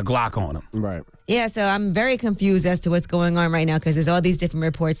he had a Glock on him. Right. Yeah, so I'm very confused as to what's going on right now because there's all these different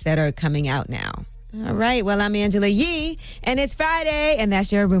reports that are coming out now. All right, well, I'm Angela Yee, and it's Friday, and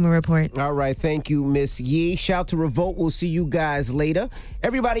that's your Rumor Report. All right, thank you, Miss Yee. Shout to Revolt. We'll see you guys later.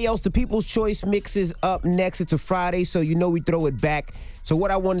 Everybody else, the People's Choice Mix is up next. It's a Friday, so you know we throw it back. So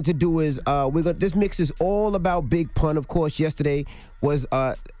what I wanted to do is this mix is all about Big Pun. Of course, yesterday was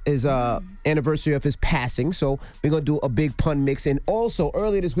his anniversary of his passing, so we're gonna do a Big Pun mix. And also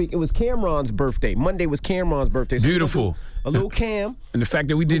earlier this week it was Cameron's birthday. Monday was Cameron's birthday. So beautiful. A little Cam. And the fact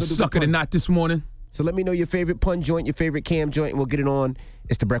that we did Sucker the Knot this morning. So let me know your favorite pun joint, your favorite Cam joint, and we'll get it on.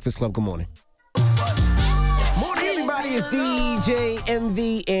 It's the Breakfast Club. Good morning. Morning, everybody. It's DJ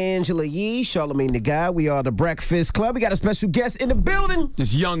MV Angela Yee, Charlamagne the Guy. We are the Breakfast Club. We got a special guest in the building.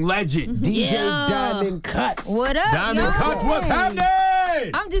 This young legend. DJ Diamond Cuts. What up, Diamond y'all? Cuts, what's happening?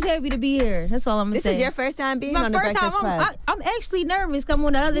 I'm just happy to be here. That's all I'm going to say. This is your first time being My on the first Breakfast time. Club. I'm actually nervous. Come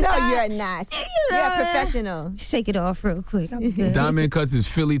on the other side. No, you're not. You're a professional. Shake it off real quick. I'm good. Diamond Cuts is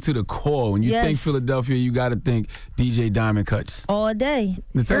Philly to the core. When you think Philadelphia, you got to think DJ Diamond Cuts. All day.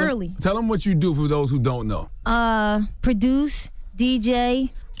 Now Early. Tell them what you do for those who don't know. Produce, DJ.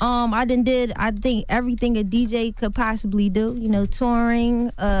 I think everything a DJ could possibly do. You know,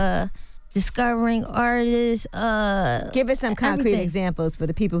 touring, discovering artists. Give us some concrete everything. examples for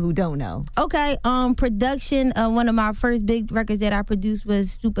the people who don't know. Okay, production. One of my first big records that I produced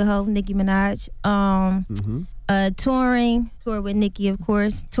was Stupid Ho, Nicki Minaj. Touring, tour with Nicki, of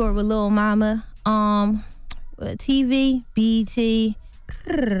course. Tour with Lil Mama. TV, BET.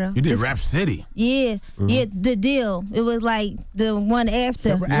 You did Rap City. Yeah, yeah, The Deal. It was like the one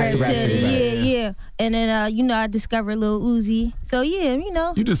after Rap City. Yeah. And then, I discovered Lil Uzi. So, yeah,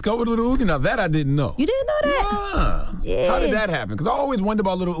 You discovered Lil Uzi? Now, that I didn't know. You didn't know that? Yeah. How did that happen? Because I always wonder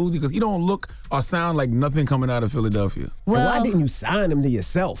about Lil Uzi because he don't look or sound like nothing coming out of Philadelphia. Well, why didn't you sign him to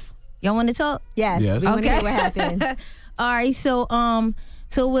yourself? Y'all want to talk? Yes. We want to hear what happened. All right, so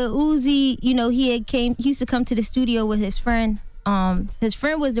with Uzi, he used to come to the studio with his friend. His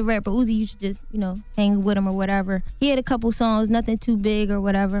friend was the rapper. Uzi used to just, hang with him or whatever. He had a couple songs, nothing too big or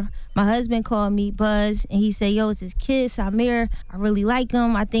whatever. My husband called me, Buzz, and he said, yo, it's this kid, Samir. I really like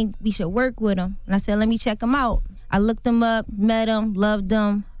him. I think we should work with him. And I said, let me check him out. I looked him up, met him, loved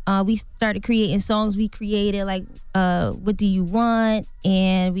him. We started creating songs. We created like What Do You Want?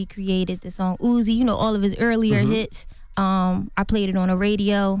 And we created the song Uzi, all of his earlier hits. I played it on the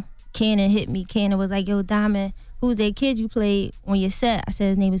radio. Cannon hit me. Cannon was like, yo, Diamond, who's that kid you played on your set? I said,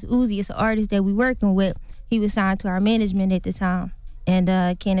 his name is Uzi. It's an artist that we working with. He was signed to our management at the time. And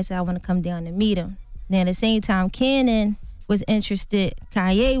Cannon said, I want to come down and meet him. Then at the same time, Cannon was interested.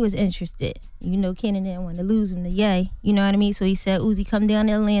 Kanye was interested. Cannon didn't want to lose him to Ye. You know what I mean? So he said, Uzi, come down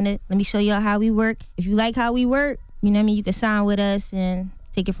to Atlanta. Let me show y'all how we work. If you like how we work, you can sign with us and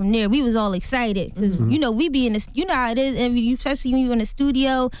take it from there. We was all excited because, we be in the, how it is, and especially when you're in the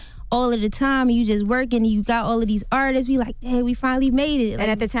studio all of the time and you just working and you got all of these artists, we like, hey, we finally made it.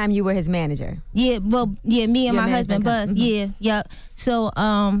 And at the time you were his manager. Yeah, me and my husband, Buzz. Mm-hmm. Yeah. So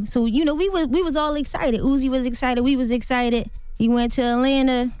we was all excited. Uzi was excited, we was excited. He went to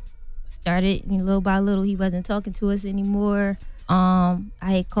Atlanta, started, little by little, he wasn't talking to us anymore. I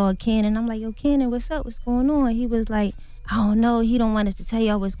had called Cannon. I'm like, yo, Cannon, what's up? What's going on? He was like, I don't know. He don't want us to tell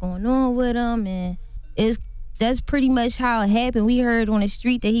y'all what's going on with him. And that's pretty much how it happened. We heard on the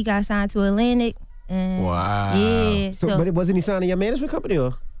street that he got signed to Atlantic. And wow. Yeah. But wasn't he signed to your management company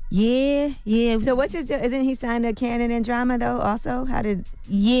or? Yeah. So what's his deal? Isn't he signed to Cannon and Drama though also?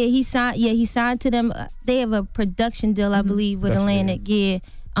 He signed to them. They have a production deal, I believe, with Atlantic. Yeah.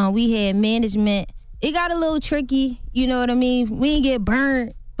 We had management. It got a little tricky, you know what I mean? We didn't get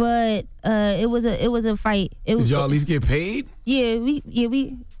burned, but it was a fight. Did y'all at least get paid? Yeah,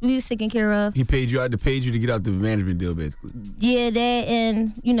 we was taken care of. He paid you to get out the management deal, basically. Yeah, that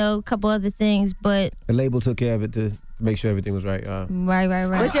and a couple other things, but the label took care of it to make sure everything was right. Right.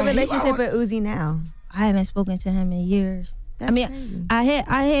 What's your relationship with Uzi now? I haven't spoken to him in years. That's crazy.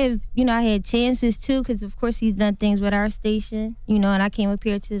 I had chances too, because of course he's done things with our station, and I came up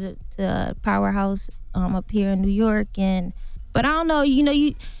here to the Powerhouse up here in New York, but I don't know,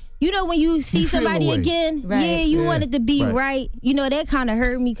 when you see somebody again, right. you want it to be right. That kind of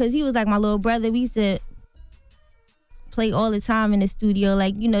hurt me because he was like my little brother. We used to play all the time in the studio.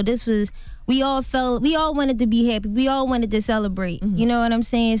 Like, this was, we all wanted to be happy. We all wanted to celebrate. Mm-hmm. You know what I'm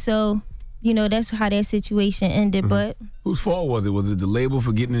saying? So, that's how that situation ended. But whose fault was it? Was it the label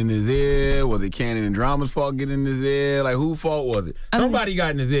for getting in his ear? Was it Cannon and Drama's fault getting in his ear? Like, whose fault was it? Somebody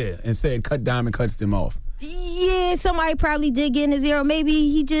got in his ear and said, cut Diamond cuts them off. Yeah, somebody probably did get in his ear. Or maybe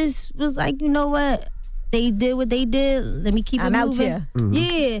he just was like, you know what? They did what they did. Let me keep it moving. out here.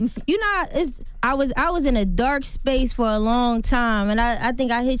 Yeah. I was in a dark space for a long time. And I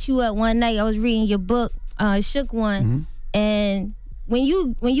think I hit you up one night. I was reading your book, Shook One. And when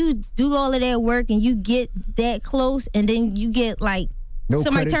you do all of that work and you get that close and then you get like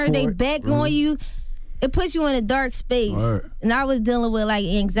somebody turns their back on you, it puts you in a dark space. Right. And I was dealing with like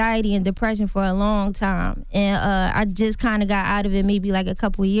anxiety and depression for a long time. And I just kind of got out of it maybe like a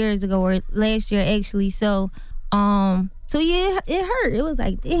couple of years ago or last year actually. So yeah, it hurt. It was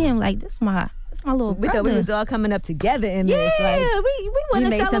like, damn, like this my little brother. We thought we was all coming up together in this. Yeah, like, we want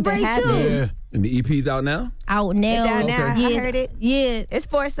to celebrate too. Yeah. And the EP's out now? Out now. It's out now. Yes. I heard it. Yeah. It's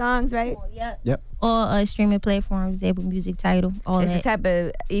 4 songs, right? Yep. All streaming platforms, Apple Music, Tidal, all it's that. It's the type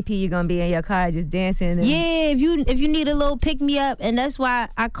of EP you're gonna be in your car just dancing. And yeah, if you need a little pick me up, and that's why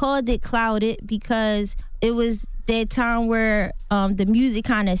I called it Clouded, because it was that time where the music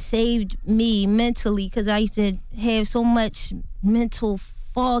kind of saved me mentally, because I used to have so much mental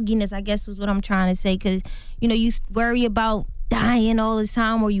fogginess, I guess was what I'm trying to say, because you worry about dying all the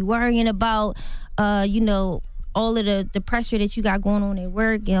time, or you worrying about all of the pressure that you got going on at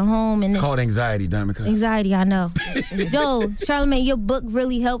work and home. And it's called anxiety, Diamond Cut. Anxiety, I know. Yo, Charlamagne, your book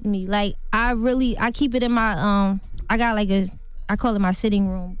really helped me. Like, I keep it in my, I got like I call it my sitting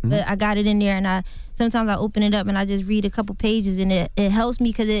room, but I got it in there, and sometimes I open it up and I just read a couple pages, and it helps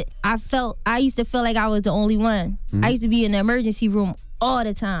me, because I used to feel like I was the only one. I used to be in the emergency room all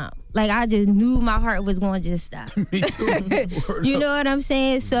the time. Like, I just knew my heart was going to just stop. Me too. You know what I'm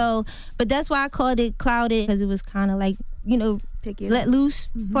saying? So, but that's why I called it Clouded, because it was kind of like, let loose,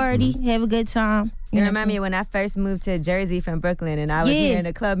 party, have a good time. You remind me when I first moved to Jersey from Brooklyn, and I was hearing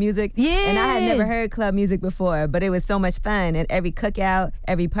the club music. Yeah. And I had never heard club music before, but it was so much fun. And every cookout,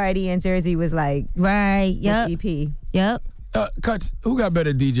 every party in Jersey was like, right, EP. Yep. Cuts, who got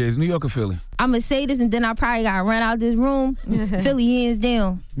better DJs, New York or Philly? I'm going to say this, and then I probably got to run out this room. Philly, hands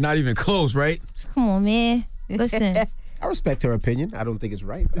down. Not even close, right? Come on, man. Listen. I respect her opinion. I don't think it's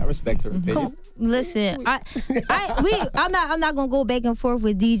right, but I respect her opinion. Listen, I'm not gonna go back and forth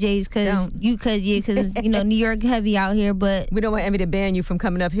with DJs because New York heavy out here, but we don't want Emmy to ban you from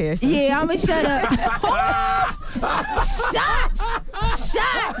coming up here. So. Yeah, I'ma shut up.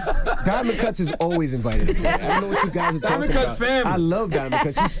 Shots. Diamond Cuts is always invited. I don't know what you guys are talking Diamond about. Cuts family. I love Diamond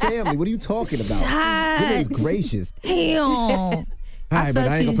Cuts. He's family. What are you talking about? Shots. Goodness gracious. Damn. All right,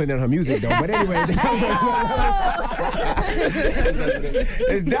 but I ain't gonna play none of her music though. But anyway,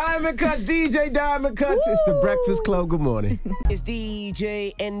 it's Diamond Cuts, DJ Diamond Cuts. It's the Breakfast Club. Good morning. It's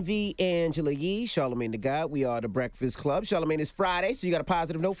DJ Envy, Angela Yee, Charlamagne the God. We are the Breakfast Club. Charlamagne, it's Friday, so you got a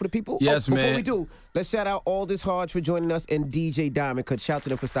positive note for the people? Yes, man. Before we do, let's shout out Aldous Hodge for joining us and DJ Diamond Cuts. Shout to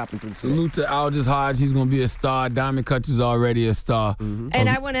them for stopping through. Salute to Aldous Hodge. He's gonna be a star. Diamond Cuts is already a star. And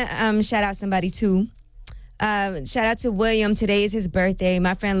I want to shout out somebody too. Shout out to William. Today is his birthday.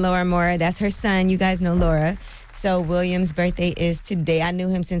 My friend Laura Mora, that's her son. You guys know Laura. So William's birthday is today. I knew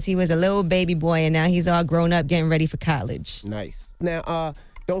him since he was a little baby boy, and now he's all grown up getting ready for college. Nice. Now,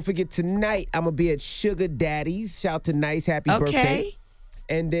 don't forget, tonight I'm going to be at Sugar Daddy's. Shout out to Nice. Happy birthday.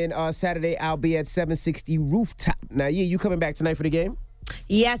 And then Saturday I'll be at 760 Rooftop. Now, you coming back tonight for the game?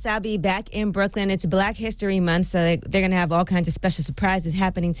 Yes, I'll be back in Brooklyn. It's Black History Month, so they're going to have all kinds of special surprises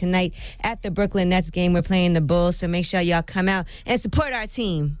happening tonight at the Brooklyn Nets game. We're playing the Bulls, so make sure y'all come out and support our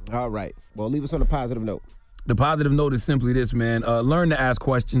team. All right. Well, leave us on a positive note. The positive note is simply this, man. Learn to ask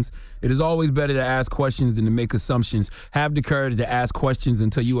questions. It is always better to ask questions than to make assumptions. Have the courage to ask questions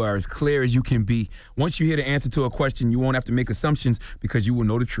until you are as clear as you can be. Once you hear the answer to a question, you won't have to make assumptions because you will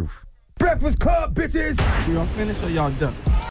know the truth. Breakfast Club, bitches! Y'all finished or y'all done?